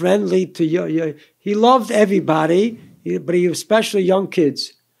friendly to you. He loved everybody, but he especially young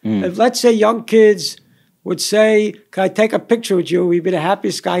kids. If, let's say, young kids would say, "Can I take a picture with you?" He'd be the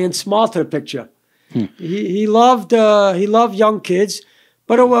happiest guy and smile to the picture. He loved young kids,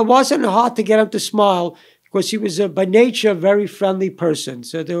 but it wasn't hard to get him to smile, because he was by nature a very friendly person.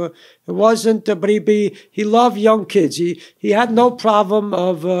 So it wasn't, but he loved young kids. He had no problem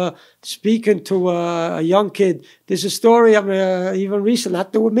of speaking to a young kid. There's a story, even recent,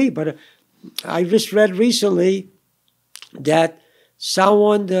 not with me, but I just read recently that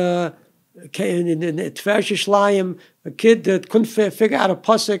someone came in Tiferes Yerushalayim, a kid that couldn't figure out a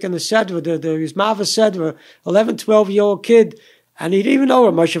pasuk in the Sedra, his Mava Sedra, 11, 12-year-old kid. And he didn't even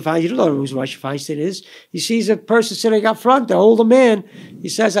know Moshe Feinstein. He didn't know who Moshe Feinstein is. He sees a person sitting up front, the older man. He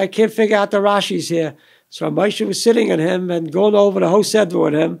says, I can't figure out the Rashis here. So Moshe was sitting on him and going over the whole Sedra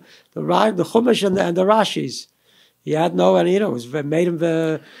with him, the Chumash and the Rashis. He had no, and it made him,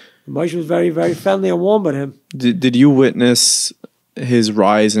 Moshe was very, very friendly and warm with him. Did you witness his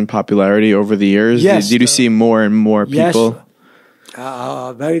rise in popularity over the years? Yes. Did you see more and more people?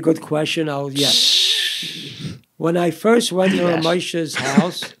 Yes. Very good question. Yes. When I first went to Moshe's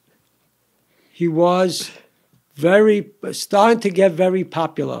house, he was starting to get very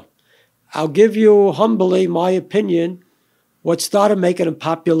popular. I'll give you humbly my opinion. What started making him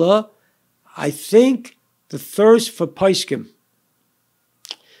popular, I think, the thirst for Paiskim.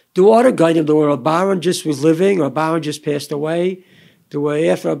 The other guy named a Baron just was living, or Baron just passed away.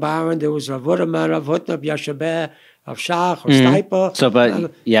 After a Baron, there was Rav Hutman, Rav Hutnab, Yashabeh, Rav Shach, or Stiper. So,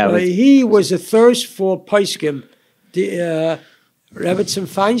 but he was a thirst for Paiskim. The Rabbi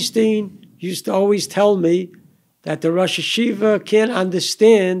Feinstein used to always tell me that the Rosh Yeshiva can't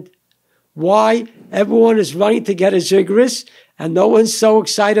understand why everyone is running to get his Zigris and no one's so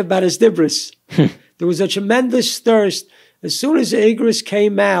excited about his Dibris. There was a tremendous thirst. As soon as the Igris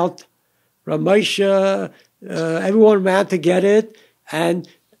came out, Ramesha, everyone ran to get it, and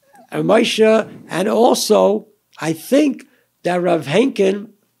Ramesha, and also I think that Rav Henkin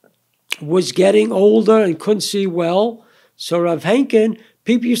was getting older and couldn't see well. So Rav Henkin,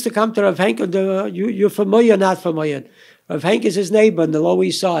 people used to come to Rav Henkin. You're familiar, not familiar. Rav Henkin's his neighbor on the Lower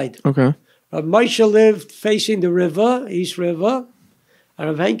East Side. Okay. Rav Moshe lived facing the river, East River, and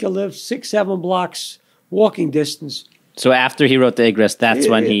Rav Henkin lived 6-7 blocks walking distance. So after he wrote the Igris, that's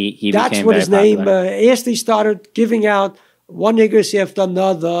when he became very popular. That's what his name, as he started giving out one Igris after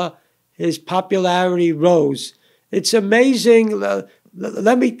another, his popularity rose. It's amazing.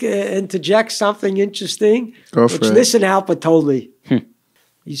 Let me interject something interesting, which Nissen Alper told me.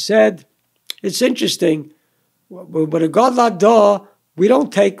 He said, it's interesting, but a Gadol Ado,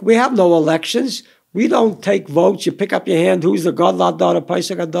 we have no elections. We don't take votes. You pick up your hand, who's the God Ladar, the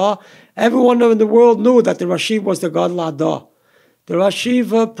Paisek Adar. Everyone in the world knew that the Rosh Yeshiva was the God Ladar. The Rosh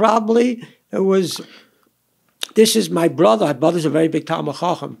Yeshiva probably, this is my brother. My brother's a very big Talmid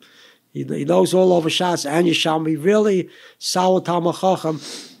Chacham. He knows all over Shas and Yishalmi, really solid Talmid Chacham.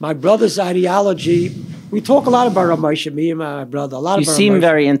 My brother's ideology, we talk a lot about Rabbi Moshe, me and my brother. You seem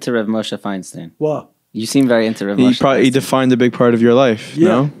very into Rabbi Moshe Feinstein. What? You seem very into Rabbi Moshe Feinstein. He defined a big part of your life,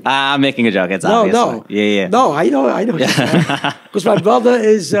 no? I'm making a joke. It's obvious. No. Yeah. No, I know. Because my brother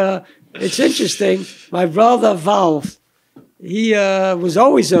is, it's interesting. My brother, Valve, he was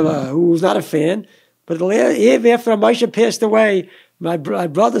always who was not a fan. But after Moshe passed away, my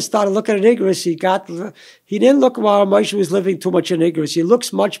brother started looking at ignorance. He didn't look while Moshe was living too much in ignorance. He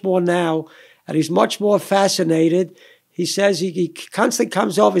looks much more now, and he's much more fascinated. He says he constantly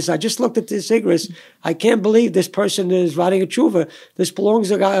comes over. He says, I just looked at this ignorance. I can't believe this person is writing a tshuva. This belongs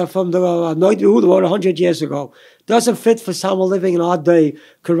to a guy from the Noid Yehuda wrote 100 years ago. Doesn't fit for someone living in our day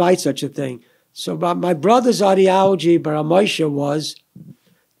could write such a thing. So my brother's ideology, Bar Moshe, was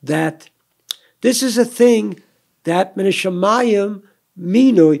that this is a thing that Minashamayim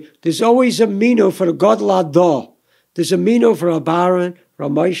Minu, there's always a Minu for the God Lador. There's a Minu for Rabbi Aaron,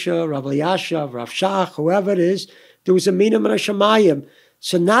 Rabbi Moshe, Rabbi Yasha, Rav Shach, whoever it is. There was a Minu Minashamayim.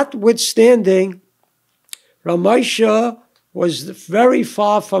 So notwithstanding, Rabbi Moshe was very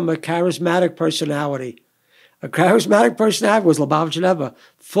far from a charismatic personality. A charismatic personality was Lubavitch Rebbe,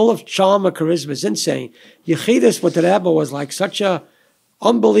 full of charm and charisma. It's insane. Yechidus with the Rebbe was like such a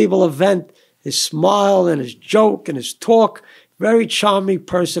unbelievable event. His smile and his joke and his talk, very charming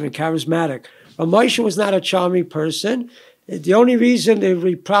person and charismatic. But Moshe was not a charming person. The only reason that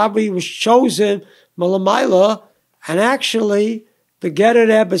he probably was chosen, Malamayla, and actually, the Getter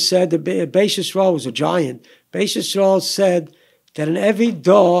Rebbe said, the Beis Yisrael was a giant. Beis Yisrael said that in every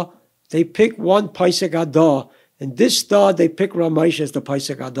door, they pick one Paisek Adar. In this door, they pick Ramoshe as the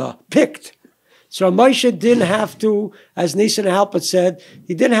Paisek Adar. Picked. So Ramoshe didn't have to, as Nisan Halpert said,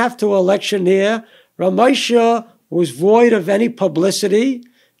 he didn't have to electioneer. Ramoshe was void of any publicity.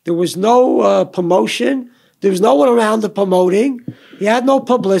 There was no promotion. There was no one around the promoting. He had no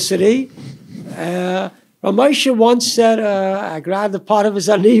publicity. Ramoshe once said, I grabbed a part of his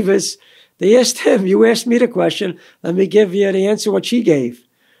anivas. They asked him, you asked me the question, let me give you the answer what she gave.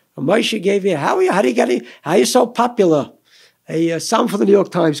 Moshe gave you, how are you so popular? Some for the New York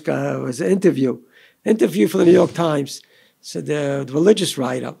Times was an interview for the New York Times. Said the religious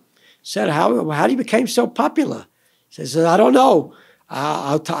writer said, how do you become so popular? He says, I don't know.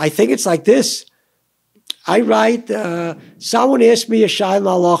 I think it's like this. I write, someone asked me a shayla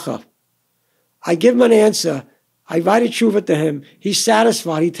halacha. I give him an answer. I write a tshuva to him. He's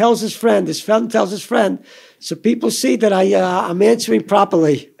satisfied. He tells his friend tells his friend. So people see that I'm answering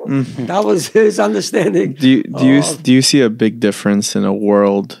properly. Mm-hmm. That was his understanding. Do you see a big difference in a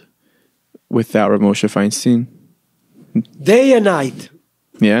world without Rabbi Moshe Feinstein? Day and night.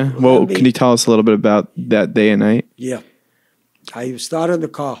 Yeah? Well, can you tell us a little bit about that day and night? Yeah. I started in the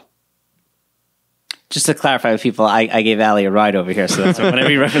car. Just to clarify with people, I gave Ali a ride over here, so that's whenever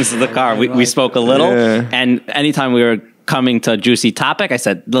he references the car, we spoke a little. Yeah. And anytime we were coming to a juicy topic, I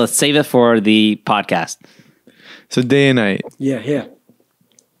said, let's save it for the podcast. So day and night. Yeah, here.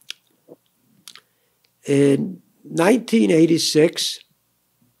 In 1986,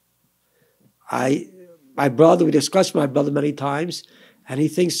 my brother, we discussed my brother many times, and he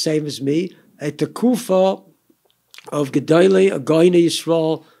thinks the same as me. At the Kufa of Gedolei Agoyne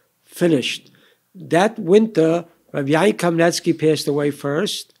Yisrael finished. That winter, Rav Yain Kamnetsky passed away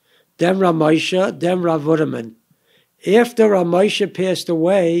first, then Rav Moshe, then Rav Uderman. After Rav Moshe passed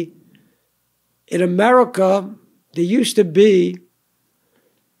away, in America, there used to be,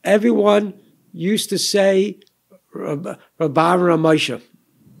 everyone used to say Rabbi Rav Moshe.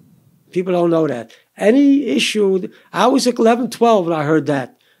 People don't know that. Any issue, I was like 11, 12 when I heard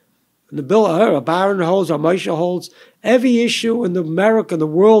that. In the bill, I heard Rabbi Aaron holds, Rav Moshe holds. Every issue in America, in the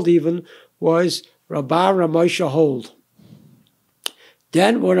world even, was Rabbi Rav Moshe hold.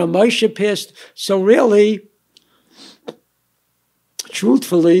 Then when Rav Moshe passed, so really,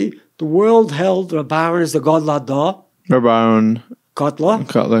 truthfully, the world held Rabbi Aaron as the God Ladar. Rabbi Aaron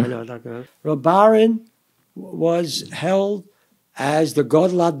Kotler. Rabbi Aaron was held as the God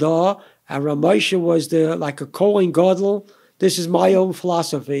Ladar, and Rav Moshe was like a Kohen Gadol. This is my own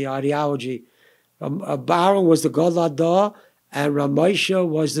philosophy, ideology. Rabbi Aaron was the God Ladar, and Rav Moshe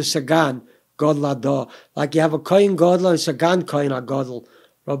was the Sagan, God Ladar. Like you have a Kohen Gadol and Sagan Kohen Gadol.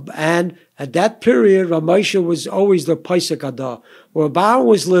 And at that period, Rav Moshe was always the Paisek Adar. Where Rabbi Aaron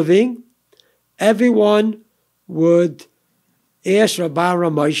was living, everyone would asked Rabbi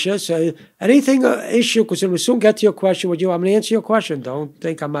Moshe, so anything issue, because we'll soon get to your question with you. I'm going to answer your question. Don't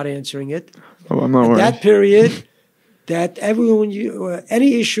think I'm not answering it. Oh, I'm not worried. That period, that everyone,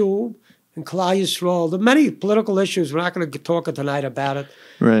 any issue in Klal Yisrael, the many political issues, we're not going to talk tonight about it,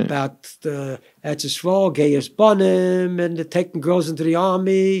 Right. about the Eretz Yisrael, Gayas Banim, and the taking girls into the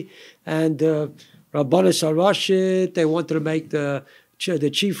army, and Rabbanis Harashit, they wanted to make the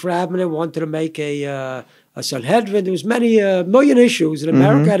chief rabbinate wanted to make a Sanhedrin. There was many million issues. In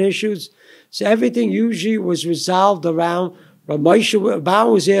America had issues. So everything usually was resolved around Ramosha.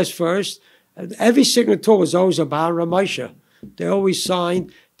 Rabban was asked first. Every signature was always about Ramosha. They always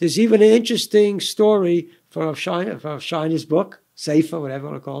signed. There's even an interesting story for Shiner's book, Sefer, whatever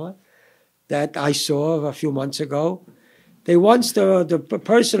you want to call it, that I saw a few months ago. They once, the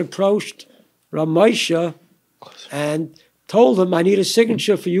person approached Ramosha and told him, I need a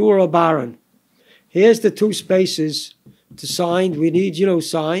signature for you or a baron. Here's the 2 spaces to sign. We need you to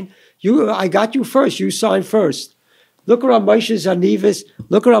sign. I got you first. You sign first. Look at Ramosha's Anivis.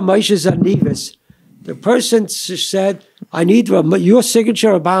 Look at Ramosha's Anivis. The person said, I need your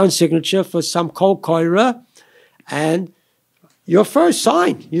signature, a baron's signature for some kol koira, and your first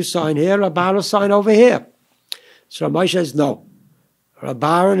sign. You sign here, a baron will sign over here. So Ramosha says, no. A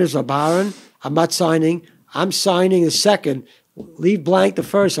baron is a baron. I'm not signing. I'm signing the second. Leave blank the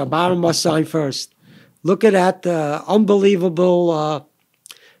first. A baron must sign first. Look at that unbelievable,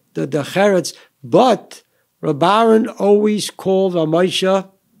 the cheretz. But Baron always called Ramosha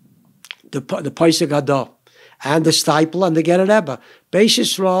the Paisek Hadar, and the Stipler and the Gerer Rebbe. Beis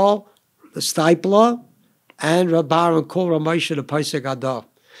Yisrael, the Stipler, and Baron called Ramosha the Paisek Hadar.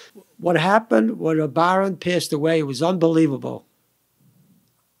 What happened when Baron passed away, it was unbelievable.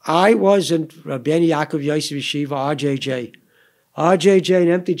 I was in Rabbeinu Yaakov Yosef Yeshiva, RJJ.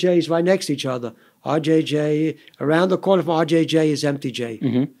 RJJ and MTJ is right next to each other. RJJ, around the corner from RJJ is MTJ.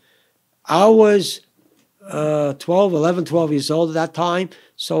 Mm-hmm. I was 12 years old at that time.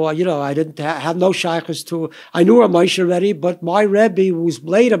 So, I didn't have no shaykhs to. I knew Ramosha already, but my Rebbe, who was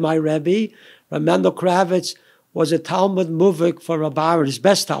later my Rebbe, Mendel Kravitz, was a Talmud Muvik for Rabbi, his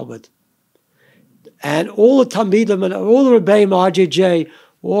best Talmud. And all the Talmidim and all the Rebbeim RJJ,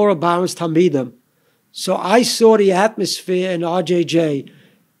 all Rabbi's Talmidim. So I saw the atmosphere in RJJ.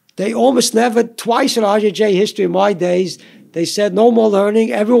 They almost never, twice in RJJ history in my days, they said no more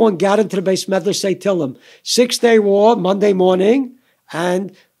learning. Everyone got into the base medrash, say Tillim. 6-day war, Monday morning,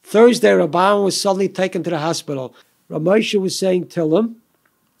 and Thursday, Rabbi was suddenly taken to the hospital. Ramosha was saying Tillim,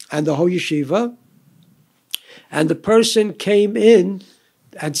 and the whole yeshiva, and the person came in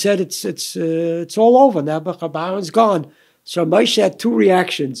and said, it's all over now, but Rabbi's gone. So Ramosha had 2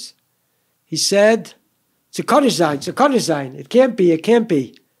 reactions. He said, it's a Kodesh, it can't be, it can't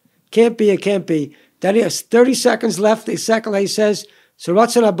be. Can't be, it can't be. Then he has 30 seconds left. The second he says, it's a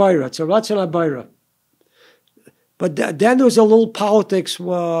Ratzon Abayra. But then there was a little politics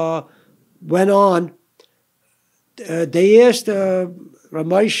went on. They asked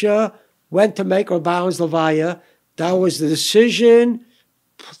Ramosha went to make Rabban's Levaya. That was the decision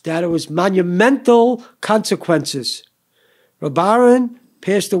that it was monumental consequences. Rabban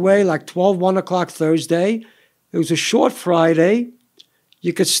passed away like 1 o'clock Thursday. It was a short Friday.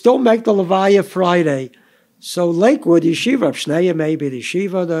 You could still make the Levaya Friday. So Lakewood, Yeshiva, Shnaya maybe, the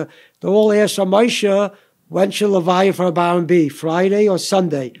Yeshiva, they all asked Moshe, when should Levaya for Rabban be, Friday or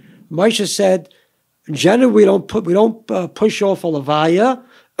Sunday? Moshe said, in general, we don't push off a Levaya,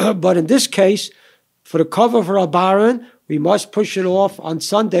 but in this case, for the cover for Rabban, we must push it off on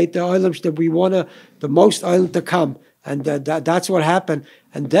Sunday, the items that we want the most items to come. And that's what happened.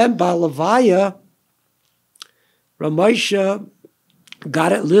 And then by Levaya, Ramosha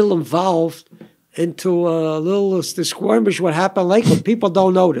got a little involved into a little the skirmish. What happened Lakewood, people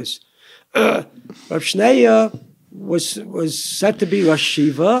don't notice. Rav Shnaya was said to be Rosh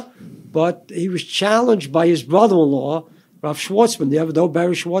Yeshiva, but he was challenged by his brother-in-law, Rav Schwartzman. You ever know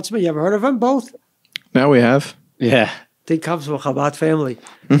Barry Schwartzman? You ever heard of him both? Now we have. Yeah. He comes from a Chabad family.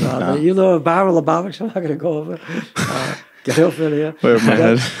 You know Baruch Lubavitch, I'm not going to go over. Get over there.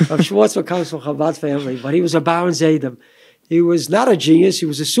 Rav Schwartzman comes from a Chabad family, but he was a Baron Zadim. He was not a genius, he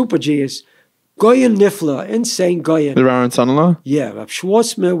was a super genius. Goyen Nifla, insane Goyen. The Baron's son-in-law? Yeah, Rav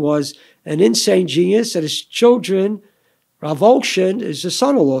Schwartzman was an insane genius, and his children, Rav Olshin is the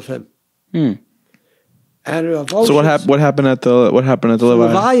son-in-law of him. And Rav Olshin, so what happened at the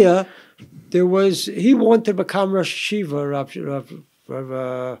Levaya? He wanted to become Rosh Yeshiva,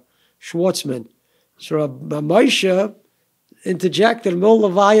 Rav Schwartzman. So Rav Moshe interjected in the middle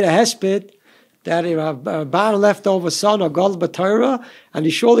of Levaya to Hesped, that Rabban left over son of Gol B'Torah, and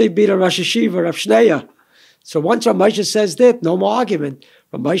he surely beat a Rosh Yeshiva, Rav Shnaya. So once Rabbi Moshe says that, no more argument.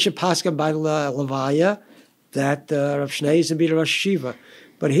 Rabbi Moshe Paskin by Levaya that Rav Shnei is to be the Rosh Yeshiva.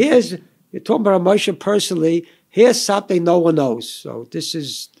 But here's, you're talking about Rabbi Moshe personally, here's something no one knows. So this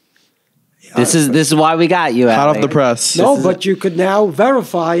is why we got you. Hot Ali. off the press. No, but you could now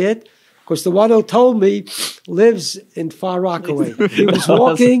verify it because the one who told me lives in Far Rockaway. He was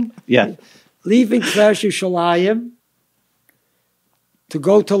walking, leaving Tiferes Yerushalayim to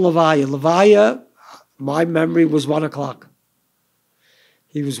go to Levaya. Levaya, my memory was 1 o'clock.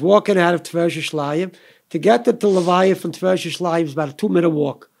 He was walking out of Tiferes Yerushalayim. To get to Levaya from Tiferes Yerushalayim is about a 2-minute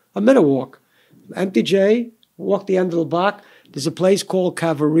walk. A minute walk. MTJ, walk the end of the block. There's a place called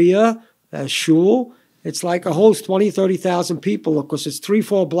Kavaria, Shul. It's like a host 20, 30,000 people because it's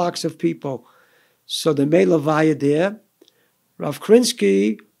 3-4 blocks of people. So they made Levaya there. Rav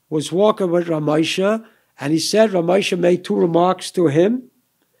Krinsky was walking with Rav Moshe, and he said Rav Moshe made 2 remarks to him.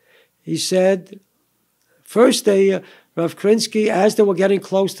 He said, first Rav Krinsky, as they were getting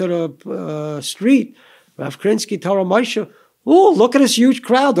close to the street, Rav Krinsky told Rav Moshe, "Oh, look at this huge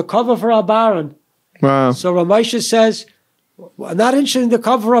crowd, the cover for our Baron." Wow. So Rav Moshe says, "We're not interested in the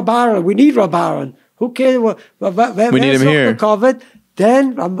cover for our Baron. We need our Baron. Who cares? We need him here." Covered.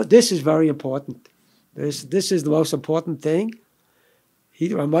 Then this is very important. This is the most important thing.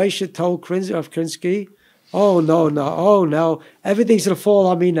 Rav Moshe told Rav Krinsky, "Oh no, everything's gonna fall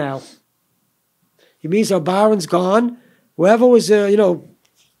on me now." He means our Baron's gone. Whoever was,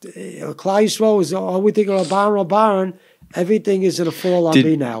 Klal Yisrael was, we think of our Baron, everything is going to fall on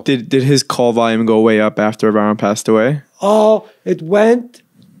me now. Did his call volume go way up after Baron passed away? Oh, it went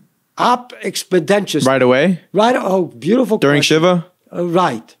up exponentially. Right away? Right. Oh, beautiful During question. Shiva?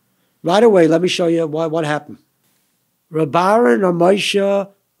 Right. Right away. Let me show you what happened. Baron and Moshe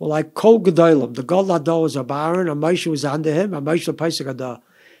were like Kol Gedolim. The Gadol Hador was Baron, and Moshe was under him, and Moshe was Pesach Hador.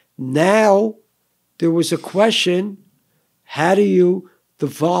 Now, there was a question, how do you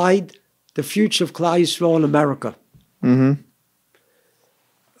divide the future of Klal Yisrael in America? Mm-hmm.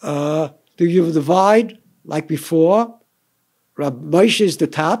 Do you divide like before? Rabbi Moshe is the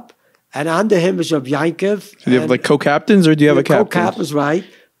top, and under him is Rabbi Yankov. So do you have like co-captains, or do you have a captain? Co-captains, right.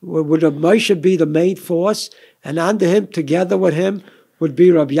 Would Rabbi Moshe be the main force, and under him, together with him, would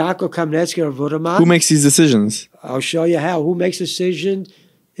be Rabbi Yaakov Kamenetsky or Vudaman. Who makes these decisions? I'll show you how. Who makes decisions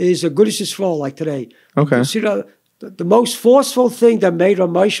is a Gudas Yisrael, like today. Okay. You see, the most forceful thing that made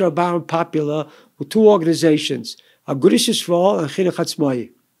Rabbi Moshe Baron popular were 2 organizations, Gudas Yisrael and Chinuch Hatzmai,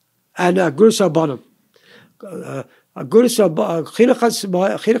 and Gudas Rabbanim. Chinuch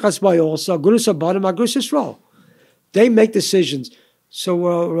Hatzmai also, Gudas Rabbanim, Gudas Yisrael. They make decisions. So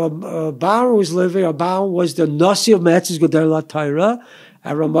Baron was living, Baron was the Nasi of Metzes Gedel HaTorah,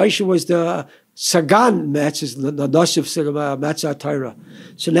 and Rabbi Moshe was the Sagan Metzes, the Nasi of Metzes HaTorah.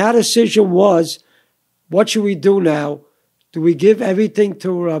 So now the decision was, what should we do now? Do we give everything to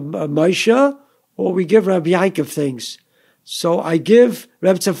Moshe, or we give Rabbi Yankov things? So I give,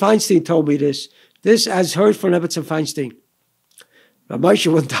 Rabbi Feinstein told me this. This as heard from Rabbi Feinstein. Rabbi Moshe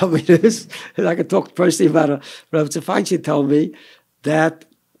wouldn't tell me this, and I could talk personally about it. Rabbi Feinstein told me that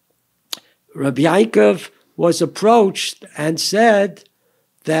Rabbi Yankov was approached and said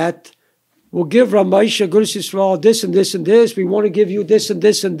that we'll give Rabbi Moshe Gudas Yisrael this and this and this. We want to give you this and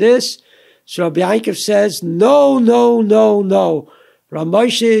this and this. So Rabbi Yankov says, no. Rabbi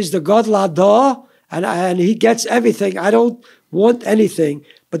Moshe is the Gadol Hador, and he gets everything. I don't want anything.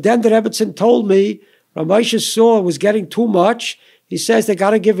 But then the Rebbetzin told me, Rabbi Moshe saw it was getting too much. He says they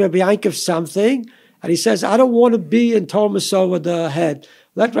got to give Rabbi Yankov something. And he says, I don't want to be in Torah with the head.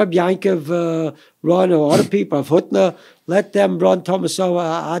 Let Rabbi Yankov run, or other people of Hutner, let them run Torah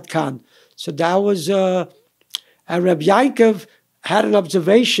Ad Kan. So that was, and Rabbi Yankov had an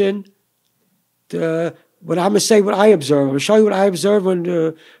observation, what I'm going to say what I observed. I'm going to show you what I observed when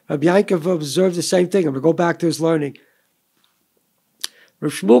Rabbi Yankov observed the same thing. I'm going to go back to his learning.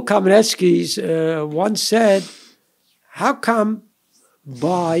 Rav Shmuel Kamenetsky once said, how come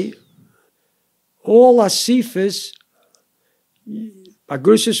by all Asifas, by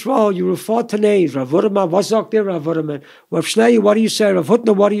Gudas Yisrael, you refer to names. Rav Vudaman, what's up there, Rav Vudaman? Rav Shnei, what do you say? Rav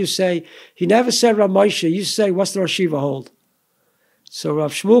Hutner, what do you say? He never said Rav Moshe. You say, what's the Rosh Yeshiva hold? So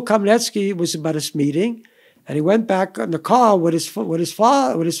Rav Shmuel Kamenetsky was about this meeting, and he went back in the car with his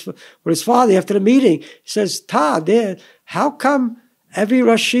father after the meeting. He says, how come every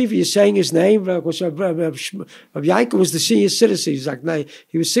Rosh Yeshiva, you're saying his name? Because Rav Yankov was the senior citizen. He's like, no,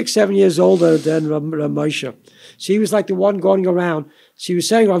 he was 6-7 years older than Rav Moshe. So he was like the one going around. So he was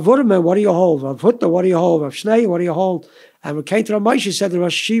saying, Rav Vudaman, what do you hold? Rav Hutner, what do you hold? Rav Shnei, what do you hold? And when it came to Rav Moshe, he said the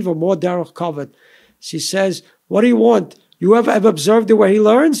Rosh Yeshiva, more derech covered. So he says, what do you want? You ever observed the way he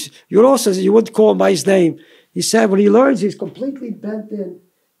learns? You also you wouldn't call him by his name. He said when he learns, he's completely bent in.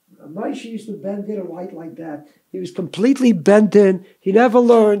 Moshe used to bend in and write like that. He was completely bent in. He never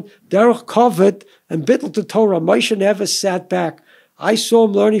learned derech kavod and bittul to Torah. Moshe never sat back. I saw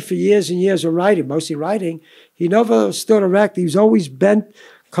him learning for years and years of writing, mostly writing. He never stood erect. He was always bent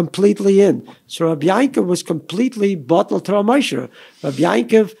completely in. So Rabbi Yankov was completely bottled to Moshe. Rabbi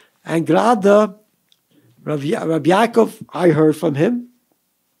Yankov and Grada, Rabbi Yaakov, I heard from him.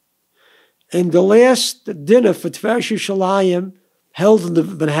 In the last dinner for Tiferes Yerushalayim, held in the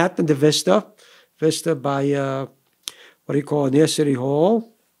Manhattan, the Vista by, what do you call it, near City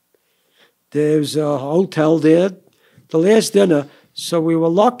Hall. There's a hotel there. The last dinner. So we were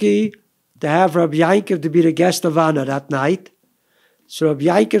lucky to have Rabbi Yankov to be the guest of honor that night. So Rabbi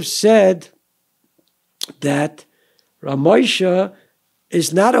Yankov said that Rabbi Moshe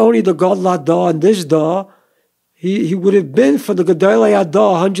is not only the Gadol Hador in this door, he would have been from the Gedolei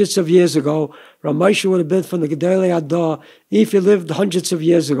Hador hundreds of years ago. Rabbi Moshe would have been from the Gedolei Hador if he lived hundreds of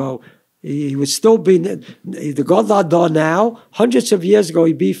years ago. He would still be the Gadol Hador now. Hundreds of years ago,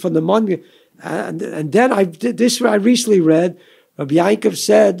 he'd be from the Mon. And then I recently read, Rabbi Yankov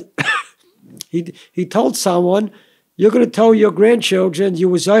said, he told someone, you're going to tell your grandchildren you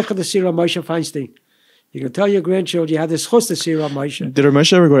were zeicher to see Rabbi Moshe Feinstein. You're going to tell your grandchildren you had this chus to see Rabbi Moshe. Did Rabbi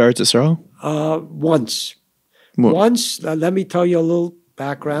Moshe ever go to Eretz Yisrael? Once. What? Once, let me tell you a little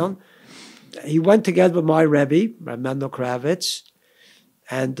background. He went together with my Rebbe, Rabbi Mendel Kravitz,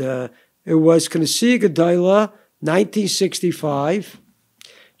 and it was Knesset Gedolah, 1965.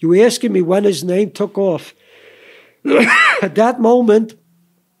 You were asking me when his name took off. At that moment,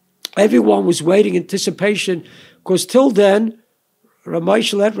 everyone was waiting in anticipation, because till then, Rabbi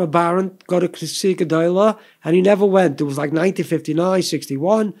Moshe let Rabbi Baron go to Knesset Gedolah, and he never went. It was like 1959,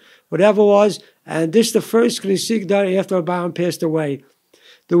 61, whatever it was. And this is the first Knesset Gedolah after Rabbi Baron passed away.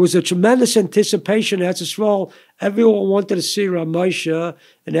 There was a tremendous anticipation at Eretz Yisrael. Everyone wanted to see Rabbi Moshe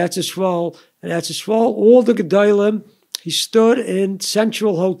in Eretz Yisrael. And Eretz Yisrael, all the Gedolim, he stood in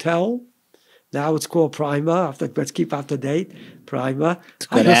Central Hotel. Now it's called Prima. Let's keep up to date. Prima. It's a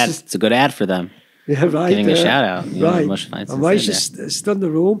good ad. It's a good ad for them. Yeah, right. Giving a shout out. Right. Moshe stood in the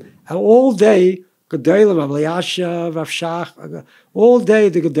room, and all day, Gedolim, Rav Eliasha, Rav Shach, all day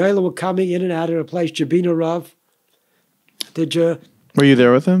the Gedolim were coming in and out of the place. Jabina Rav. Were you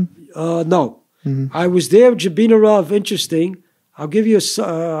there with him? No. I was there with Jabina Rav. Interesting. I'll give you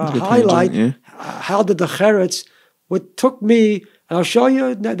a highlight. Yeah. How did the Cheretz, what took me, and I'll show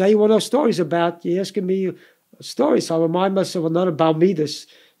you, now you want to know stories about, you're asking me stories, so I'll remind myself another about Midas.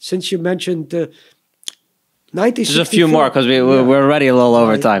 Since you mentioned 1964. Just a few more, because we're already a little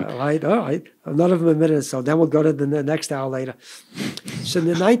over time. All right. None of them a minute, so then we'll go to the next hour later. So in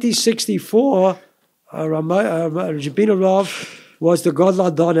the 1964, Jabina Rav was the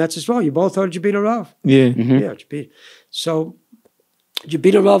Gadol Hador in Eretz Yisrael. You both heard Jabina Rav? Yeah. Yeah, Jabina. So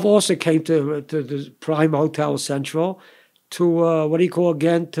Jabina Rav also came to the Prime Hotel Central to,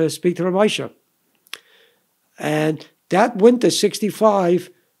 to speak to Rabbi Moshe. And that winter, 65,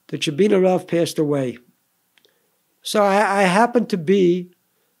 the Jabina Rav passed away. So I happened to be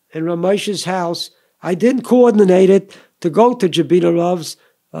in Rabbi Moshe's house. I didn't coordinate it to go to Jabina Rav's.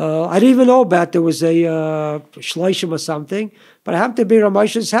 I didn't even know about there was a shleishim or something. But I happened to be in Rabbi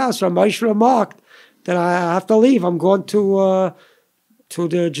Moshe's house. Rabbi Moshe remarked that I have to leave. I'm going to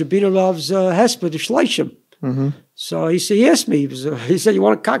the Jabina Rav's hesper, the shleishim. So he asked me. He said, "You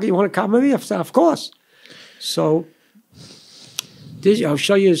want to come with me?" I said, "Of course." So I'll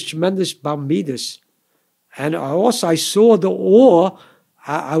show you his tremendous Bamidas. And I saw the awe.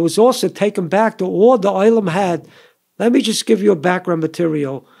 I was also taken back to awe the Olam had. Let me just give you a background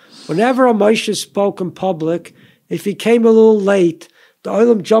material. Whenever a Moshe spoke in public, if he came a little late, the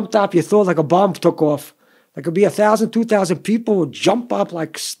Olam jumped up. You thought like a bomb took off. Like it could be 1,000, 2,000 people would jump up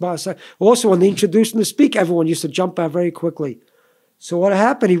like. Also, when they introduced him to speak, everyone used to jump up very quickly. So what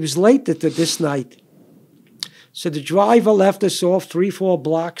happened? He was late this night. So the driver left us off 3-4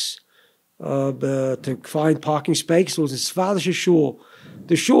 blocks to find parking space. It was his father's shul.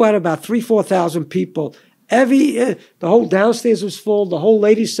 The shul had about 3,000-4,000 people. The whole downstairs was full. The whole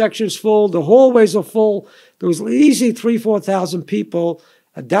ladies section was full. The hallways are full. There was easy 3,000-4,000 people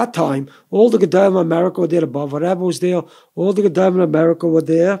at that time. All the Gedolim in America were there. Above whatever was there, all the Gedolim in America were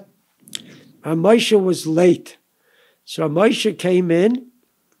there. And Moshe was late, so Moshe came in.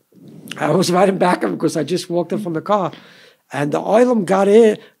 I was right in back of him because I just walked in from the car. And the Olam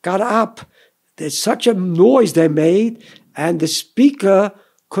got up. There's such a noise they made, and the speaker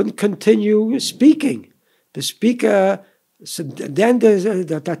couldn't continue speaking. The speaker, so then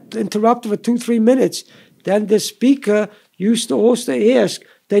that interrupted for 2-3 minutes. Then the speaker used to also ask,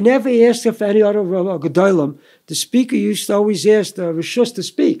 they never asked if any other Gedolim. The speaker used to always ask the Rishus to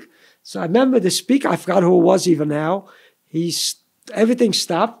speak. So I remember the speaker, I forgot who it was even now. Everything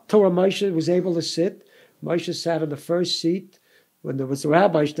stopped. Torah Moshe was able to sit. Moshe sat on the first seat. When there was the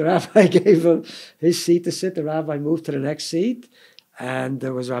rabbi gave him his seat to sit. The rabbi moved to the next seat. And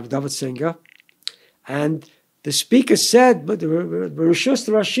there was Rabbi David Singer. And the speaker said, but the Rishus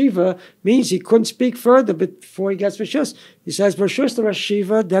to Rosh Yeshiva means he couldn't speak further before he gets Rishus. He says, Rishus to Rosh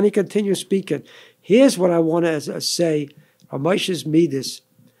Yeshiva, then he continues speaking. Here's what I want to say. Moshe's Midas.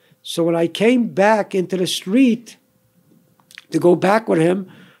 So when I came back into the street to go back with him,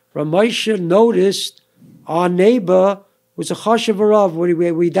 Moshe noticed our neighbor was a Choshev Rav.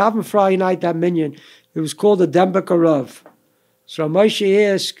 We davened Friday night, that minyan. It was called a Dembek Rav. So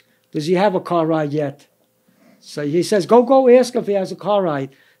Moshe asked, does he have a car ride yet? So he says, go ask if he has a car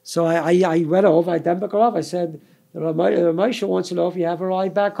ride. So I went over, I Dembek Rav. I said, Moshe wants to know if you have a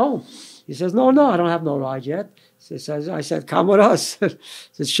ride back home. He says, no, I don't have no ride yet. So I said, come with us.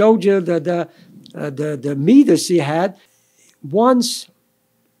 It showed you the midas he had. Once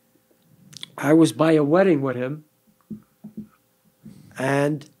I was by a wedding with him,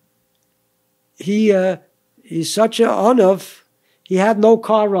 and he's such an onuv, he had no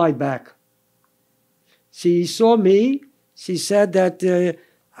car ride back. See, he saw me. She said that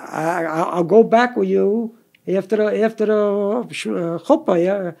I'll go back with you after the chuppah.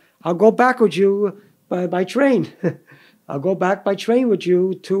 Yeah? I'll go back with you by train. I'll go back by train with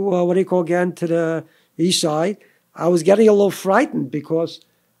you to to the east side. I was getting a little frightened because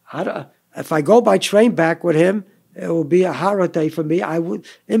if I go by train back with him, it will be a horror day for me.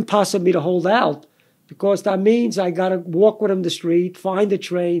 Impossible me to hold out, because that means I got to walk with him the street, find the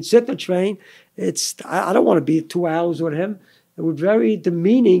train, sit the train. I don't want to be 2 hours with him. It would be very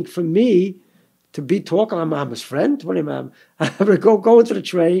demeaning for me to be talking. I'm his friend. What am I? I'm going to go into the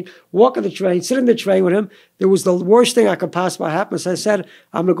train, walk on the train, sit in the train with him. It was the worst thing I could possibly happen. So I said,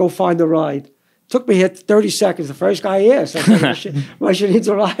 I'm going to go find the ride. Took me here 30 seconds. The first guy asked, I said, Moshe needs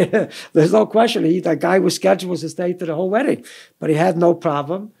a ride. There's no question. That guy was scheduled to stay to the whole wedding, but he had no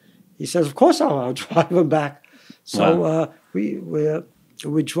problem. He says, of course I'll drive him back. So we're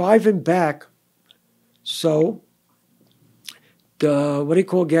driving back. So he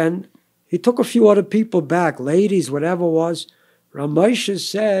took a few other people back, ladies, whatever it was. Rabbi Moshe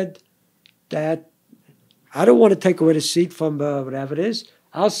said that I don't want to take away the seat from whatever it is.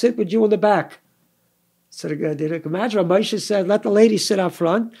 I'll sit with you in the back. So the imagine Moshe said, let the lady sit up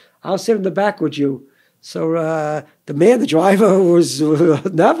front. I'll sit in the back with you. So the driver was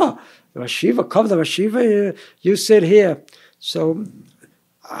never. The Yeshiva, come to the Yeshiva, you sit here. So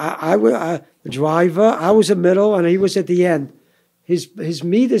the driver, I was in the middle and he was at the end. His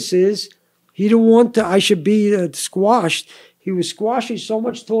midas is, he didn't want I should be squashed. He was squashing so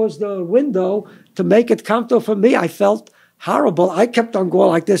much towards the window to make it comfortable for me. I felt horrible. I kept on going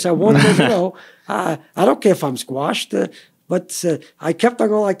like this. I wanted to I don't care if I'm squashed, but I kept on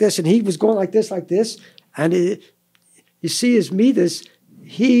going like this, and he was going like this. And you see his midas,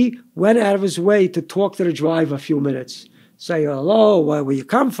 he went out of his way to talk to the driver a few minutes. Say, hello, where you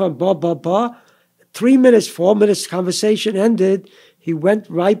come from, blah, blah, blah. 3 minutes, 4 minutes, conversation ended. He went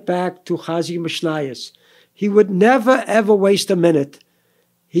right back to Chazi Mishnayos. He would never, ever waste a minute.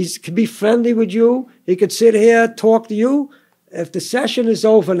 He could be friendly with you. He could sit here, talk to you. If the session is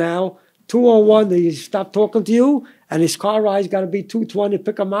over now, 2:01, he stopped talking to you, and his car ride's got to be 2:20 to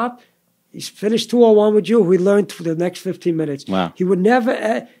pick him up. He's finished 2:01 with you. We learned for the next 15 minutes. Wow. He would never,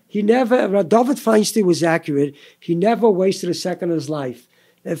 David Feinstein was accurate. He never wasted a second of his life.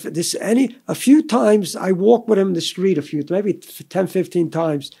 If there's a few times I walked with him in the street, maybe 10, 15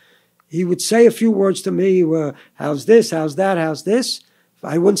 times, he would say a few words to me, how's this, how's that, how's this? If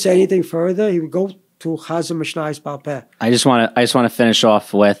I wouldn't say anything further, he would go to Chazar Mishnayos Baal Peh. I just want to finish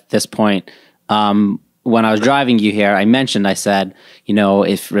off with this point. When I was driving you here, I said,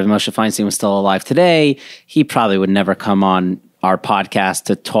 if Rabbi Moshe Feinstein was still alive today, he probably would never come on our podcast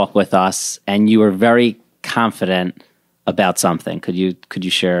to talk with us. And you were very confident about something. Could you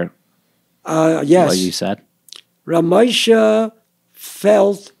share yes. what you said? Rabbi Moshe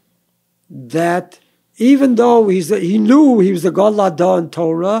felt that even though he knew he was the God Ladah in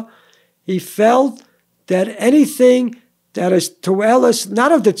Torah, he felt that anything that is Toelis,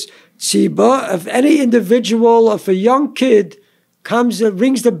 not of the Tziba, if any individual, if a young kid comes and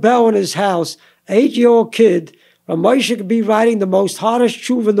rings the bell in his house, 8-year-old kid, Rabbi Moshe could be writing the most hardest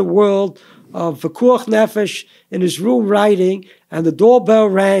tshuva in the world of V'kuach Nefesh in his room writing, and the doorbell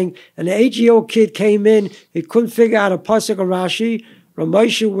rang, and the 8-year-old kid came in, he couldn't figure out a pasuk or Rashi. Rabbi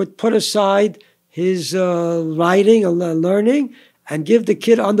Moshe would put aside his writing and learning, and give the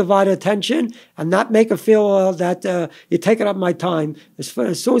kid undivided attention, and not make him feel that you're taking up my time. As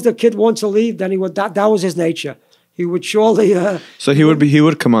soon as the kid wants to leave, then he would. That was his nature. He would surely. So he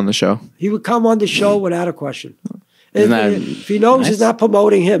would come on the show. He would come on the show without a question. If he knows he's not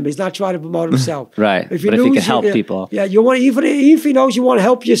promoting him, he's not trying to promote himself. Right. But if he can help people. Yeah, you want even if he knows you want to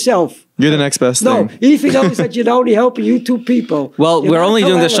help yourself. You're the next best thing. No, if he knows that you're only helping you two people. Well, we're only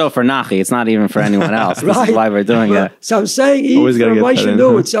doing this show for Nachi. It's not even for anyone else. This is why we're doing it. So I'm saying,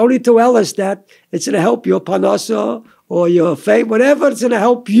 it's only to Ellis that it's going to help your panasa or your fame, whatever it's going to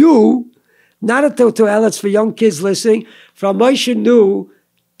help you. Not to Ellis for young kids listening. From Moshe knew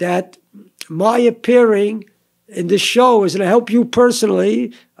that my appearing in this show is going to help you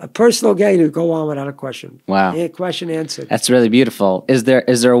personally, a personal gain to go on without a question. Wow. Yeah, question answered. That's really beautiful. Is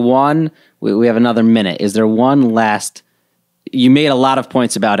there one, we have another minute. Is there one last, you made a lot of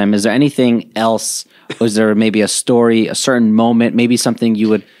points about him. Is there anything else? Was there maybe a story, a certain moment, maybe something you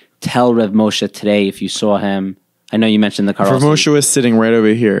would tell Rav Moshe today if you saw him? I know you mentioned the car. If Rav Moshe was sitting right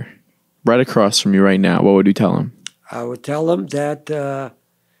over here, right across from you right now, what would you tell him? I would tell him that,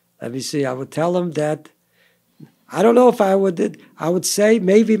 let me see, I would tell him that, I don't know if I would say,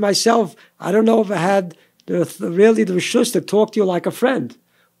 maybe myself, I don't know if I had really the reshus to talk to you like a friend.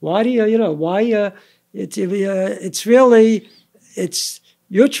 Why do you're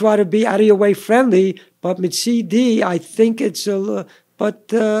trying to be out of your way friendly, but with CD, I think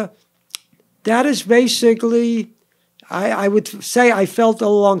that is basically, I would say I felt a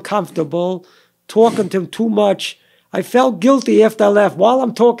little uncomfortable talking to him too much. I felt guilty after I left. While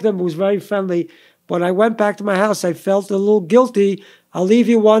I'm talking to him, it was very friendly. When I went back to my house, I felt a little guilty. I'll leave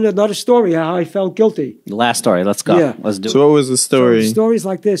you another story how I felt guilty. The last story. Let's go. Yeah. Let's do it. So what was the story? So the story's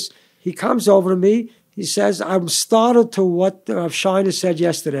like this. He comes over to me. He says, I'm startled to what Rav Shiner said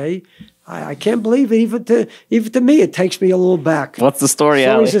yesterday. I can't believe it. Even to me, it takes me a little back. What's the story,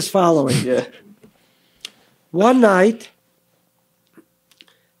 The Ali? story's just following. Yeah. One night,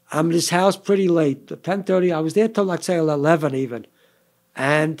 I'm in his house pretty late. 10:30. I was there till, let's say, 11 even.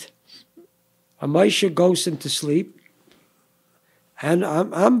 And Moshe goes into sleep, and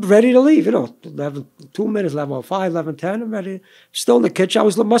I'm ready to leave. 2 minutes, 11:05, 11:10. I'm ready. Still in the kitchen.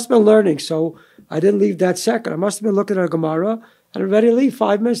 Must have been learning, so I didn't leave that second. I must have been looking at a Gemara, and I'm ready to leave.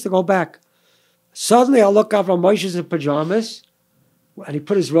 5 minutes to go back. Suddenly, I look up. Moshe's in pajamas, and he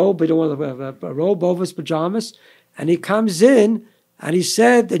put his robe. He don't want to have a robe over his pajamas, and he comes in, and he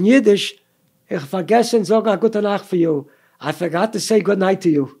said in Yiddish, "Ich vergessen sogar gute Nacht for you. I forgot to say good night to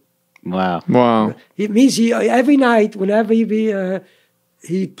you." Wow. It means every night, whenever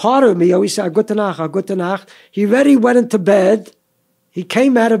he parted me, he always said, "Gute Nacht, gute Nacht." He already went into bed. He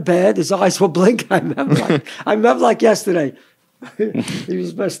came out of bed. His eyes were blinking. I remember like yesterday. He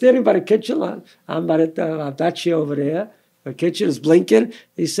was standing by the kitchen. I'm by that chair over there. The kitchen is blinking.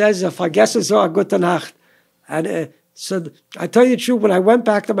 He says, "Vergessen so gute Nacht." And so I tell you the truth, when I went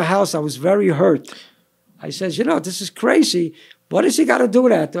back to my house, I was very hurt. I says, this is crazy. What has he got to do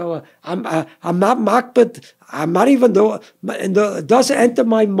with that? I'm not makbid. I'm not even it doesn't enter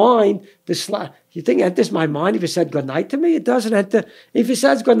my mind. You think it enters my mind if he said good night to me? It doesn't enter. If he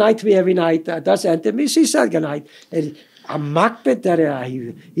says good night to me every night, it doesn't enter me. So he said good night. I'm makbid that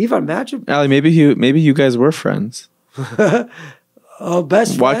even imagine. Ali, maybe you guys were friends.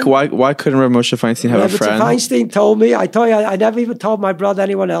 Best friend. Why couldn't Rabbi Moshe Feinstein have a friend? Rabbi Feinstein told me. I told you, I never even told my brother,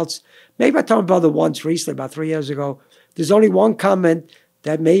 anyone else. Maybe I told my brother once recently, about 3 years ago. There's only one comment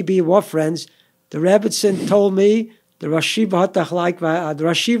that maybe we're friends. The Rebbitzin told me the Rosh Yeshiva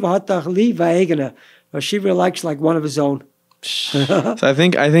likes like one of his own. So I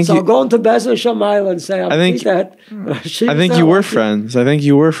think so I'll go into Bezer Shamayla and say, I think you were friends. I think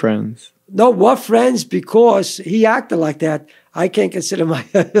you were friends. No, we're friends because he acted like that. I can't consider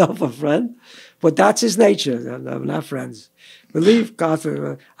myself a friend, but that's his nature. I'm not friends. Believe God,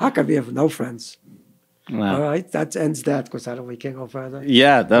 how can we have no friends? Wow. All right, that ends that because we can't go further.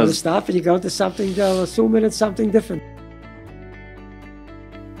 Yeah, that was. Stop and you go to something, assuming it's something different.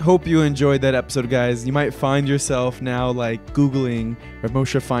 Hope you enjoyed that episode, guys. You might find yourself now like Googling Rabbi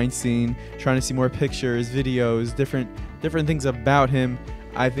Moshe Feinstein, trying to see more pictures, videos, different things about him.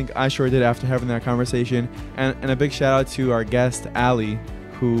 I think I sure did after having that conversation. And a big shout out to our guest, Ali,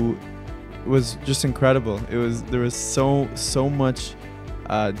 who was just incredible. There was so much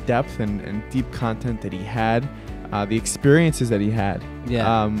depth and deep content that he had, the experiences that he had.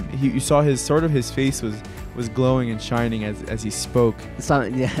 Yeah. You saw his face was glowing and shining as he spoke.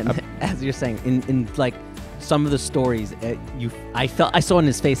 As you're saying, in like some of the stories, I saw in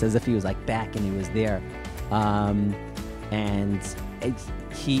his face as if he was like back and he was there, and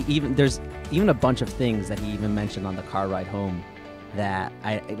he even even a bunch of things that he even mentioned on the car ride home that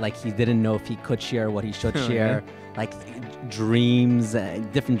he didn't know if he could share, what he should share. Like dreams,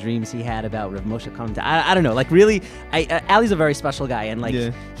 different dreams he had about Rav Moshe coming to. I don't know. Like really, Ali's a very special guy, and like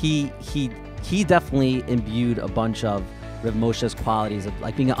he definitely imbued a bunch of Rav Moshe's qualities of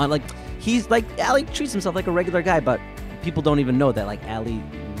like being he's like Ali treats himself like a regular guy, but people don't even know that like Ali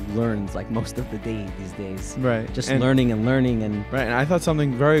learns like most of the day these days. Right. Just learning and right. And I thought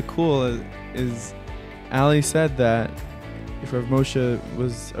something very cool is Ali said that if Rav Moshe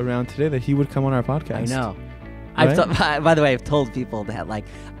was around today, that he would come on our podcast. I know. Right? By the way, I've told people that like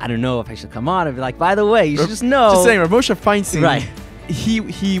I don't know if I should come on. I'd be like, by the way, you should just know. Just saying, Rav Moshe Feinstein. Right.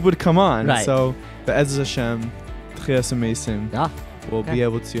 He would come on. Right. So, but Ezra Hashem, Tiferes Mesim, we'll be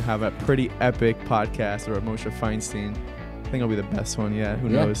able to have a pretty epic podcast with Rav Moshe Feinstein. I think it'll be the best one yet. Who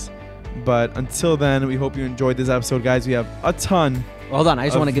knows? But until then, we hope you enjoyed this episode, guys. We have a ton. Hold on, I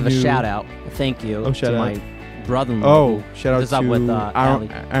just want to give a shout out. Thank you to my brother-in-law. Shout out to with,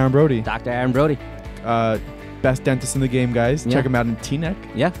 Aaron Brody. Dr. Aaron Brody. Best dentist in the game, guys. Check him out in Teaneck.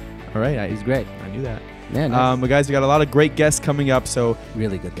 Yeah. All right. He's great. I knew that. Yeah, nice. But guys, we got a lot of great guests coming up, so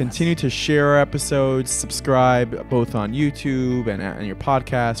really good. Continue to share our episodes, subscribe both on YouTube and your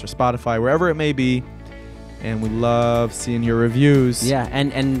podcast or Spotify, wherever it may be. And we love seeing your reviews. Yeah,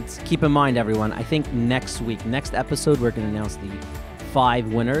 and keep in mind, everyone, I think next episode, we're going to announce the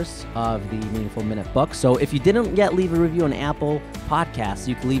 5 winners of the Meaningful Minute book. So if you didn't yet leave a review on Apple Podcasts,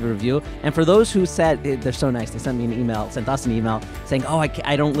 you can leave a review. And for those who said, they're so nice, they sent us an email saying,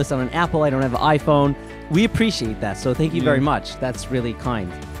 I don't listen on Apple, I don't have an iPhone. We appreciate that. So thank you very much. That's really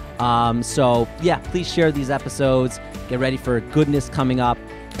kind. So yeah, please share these episodes. Get ready for goodness coming up.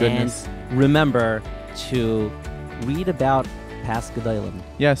 And remember to read about past Gedolim.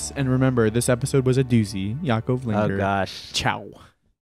 Yes, and remember, this episode was a doozy. Yaakov Linger. Oh gosh. Ciao.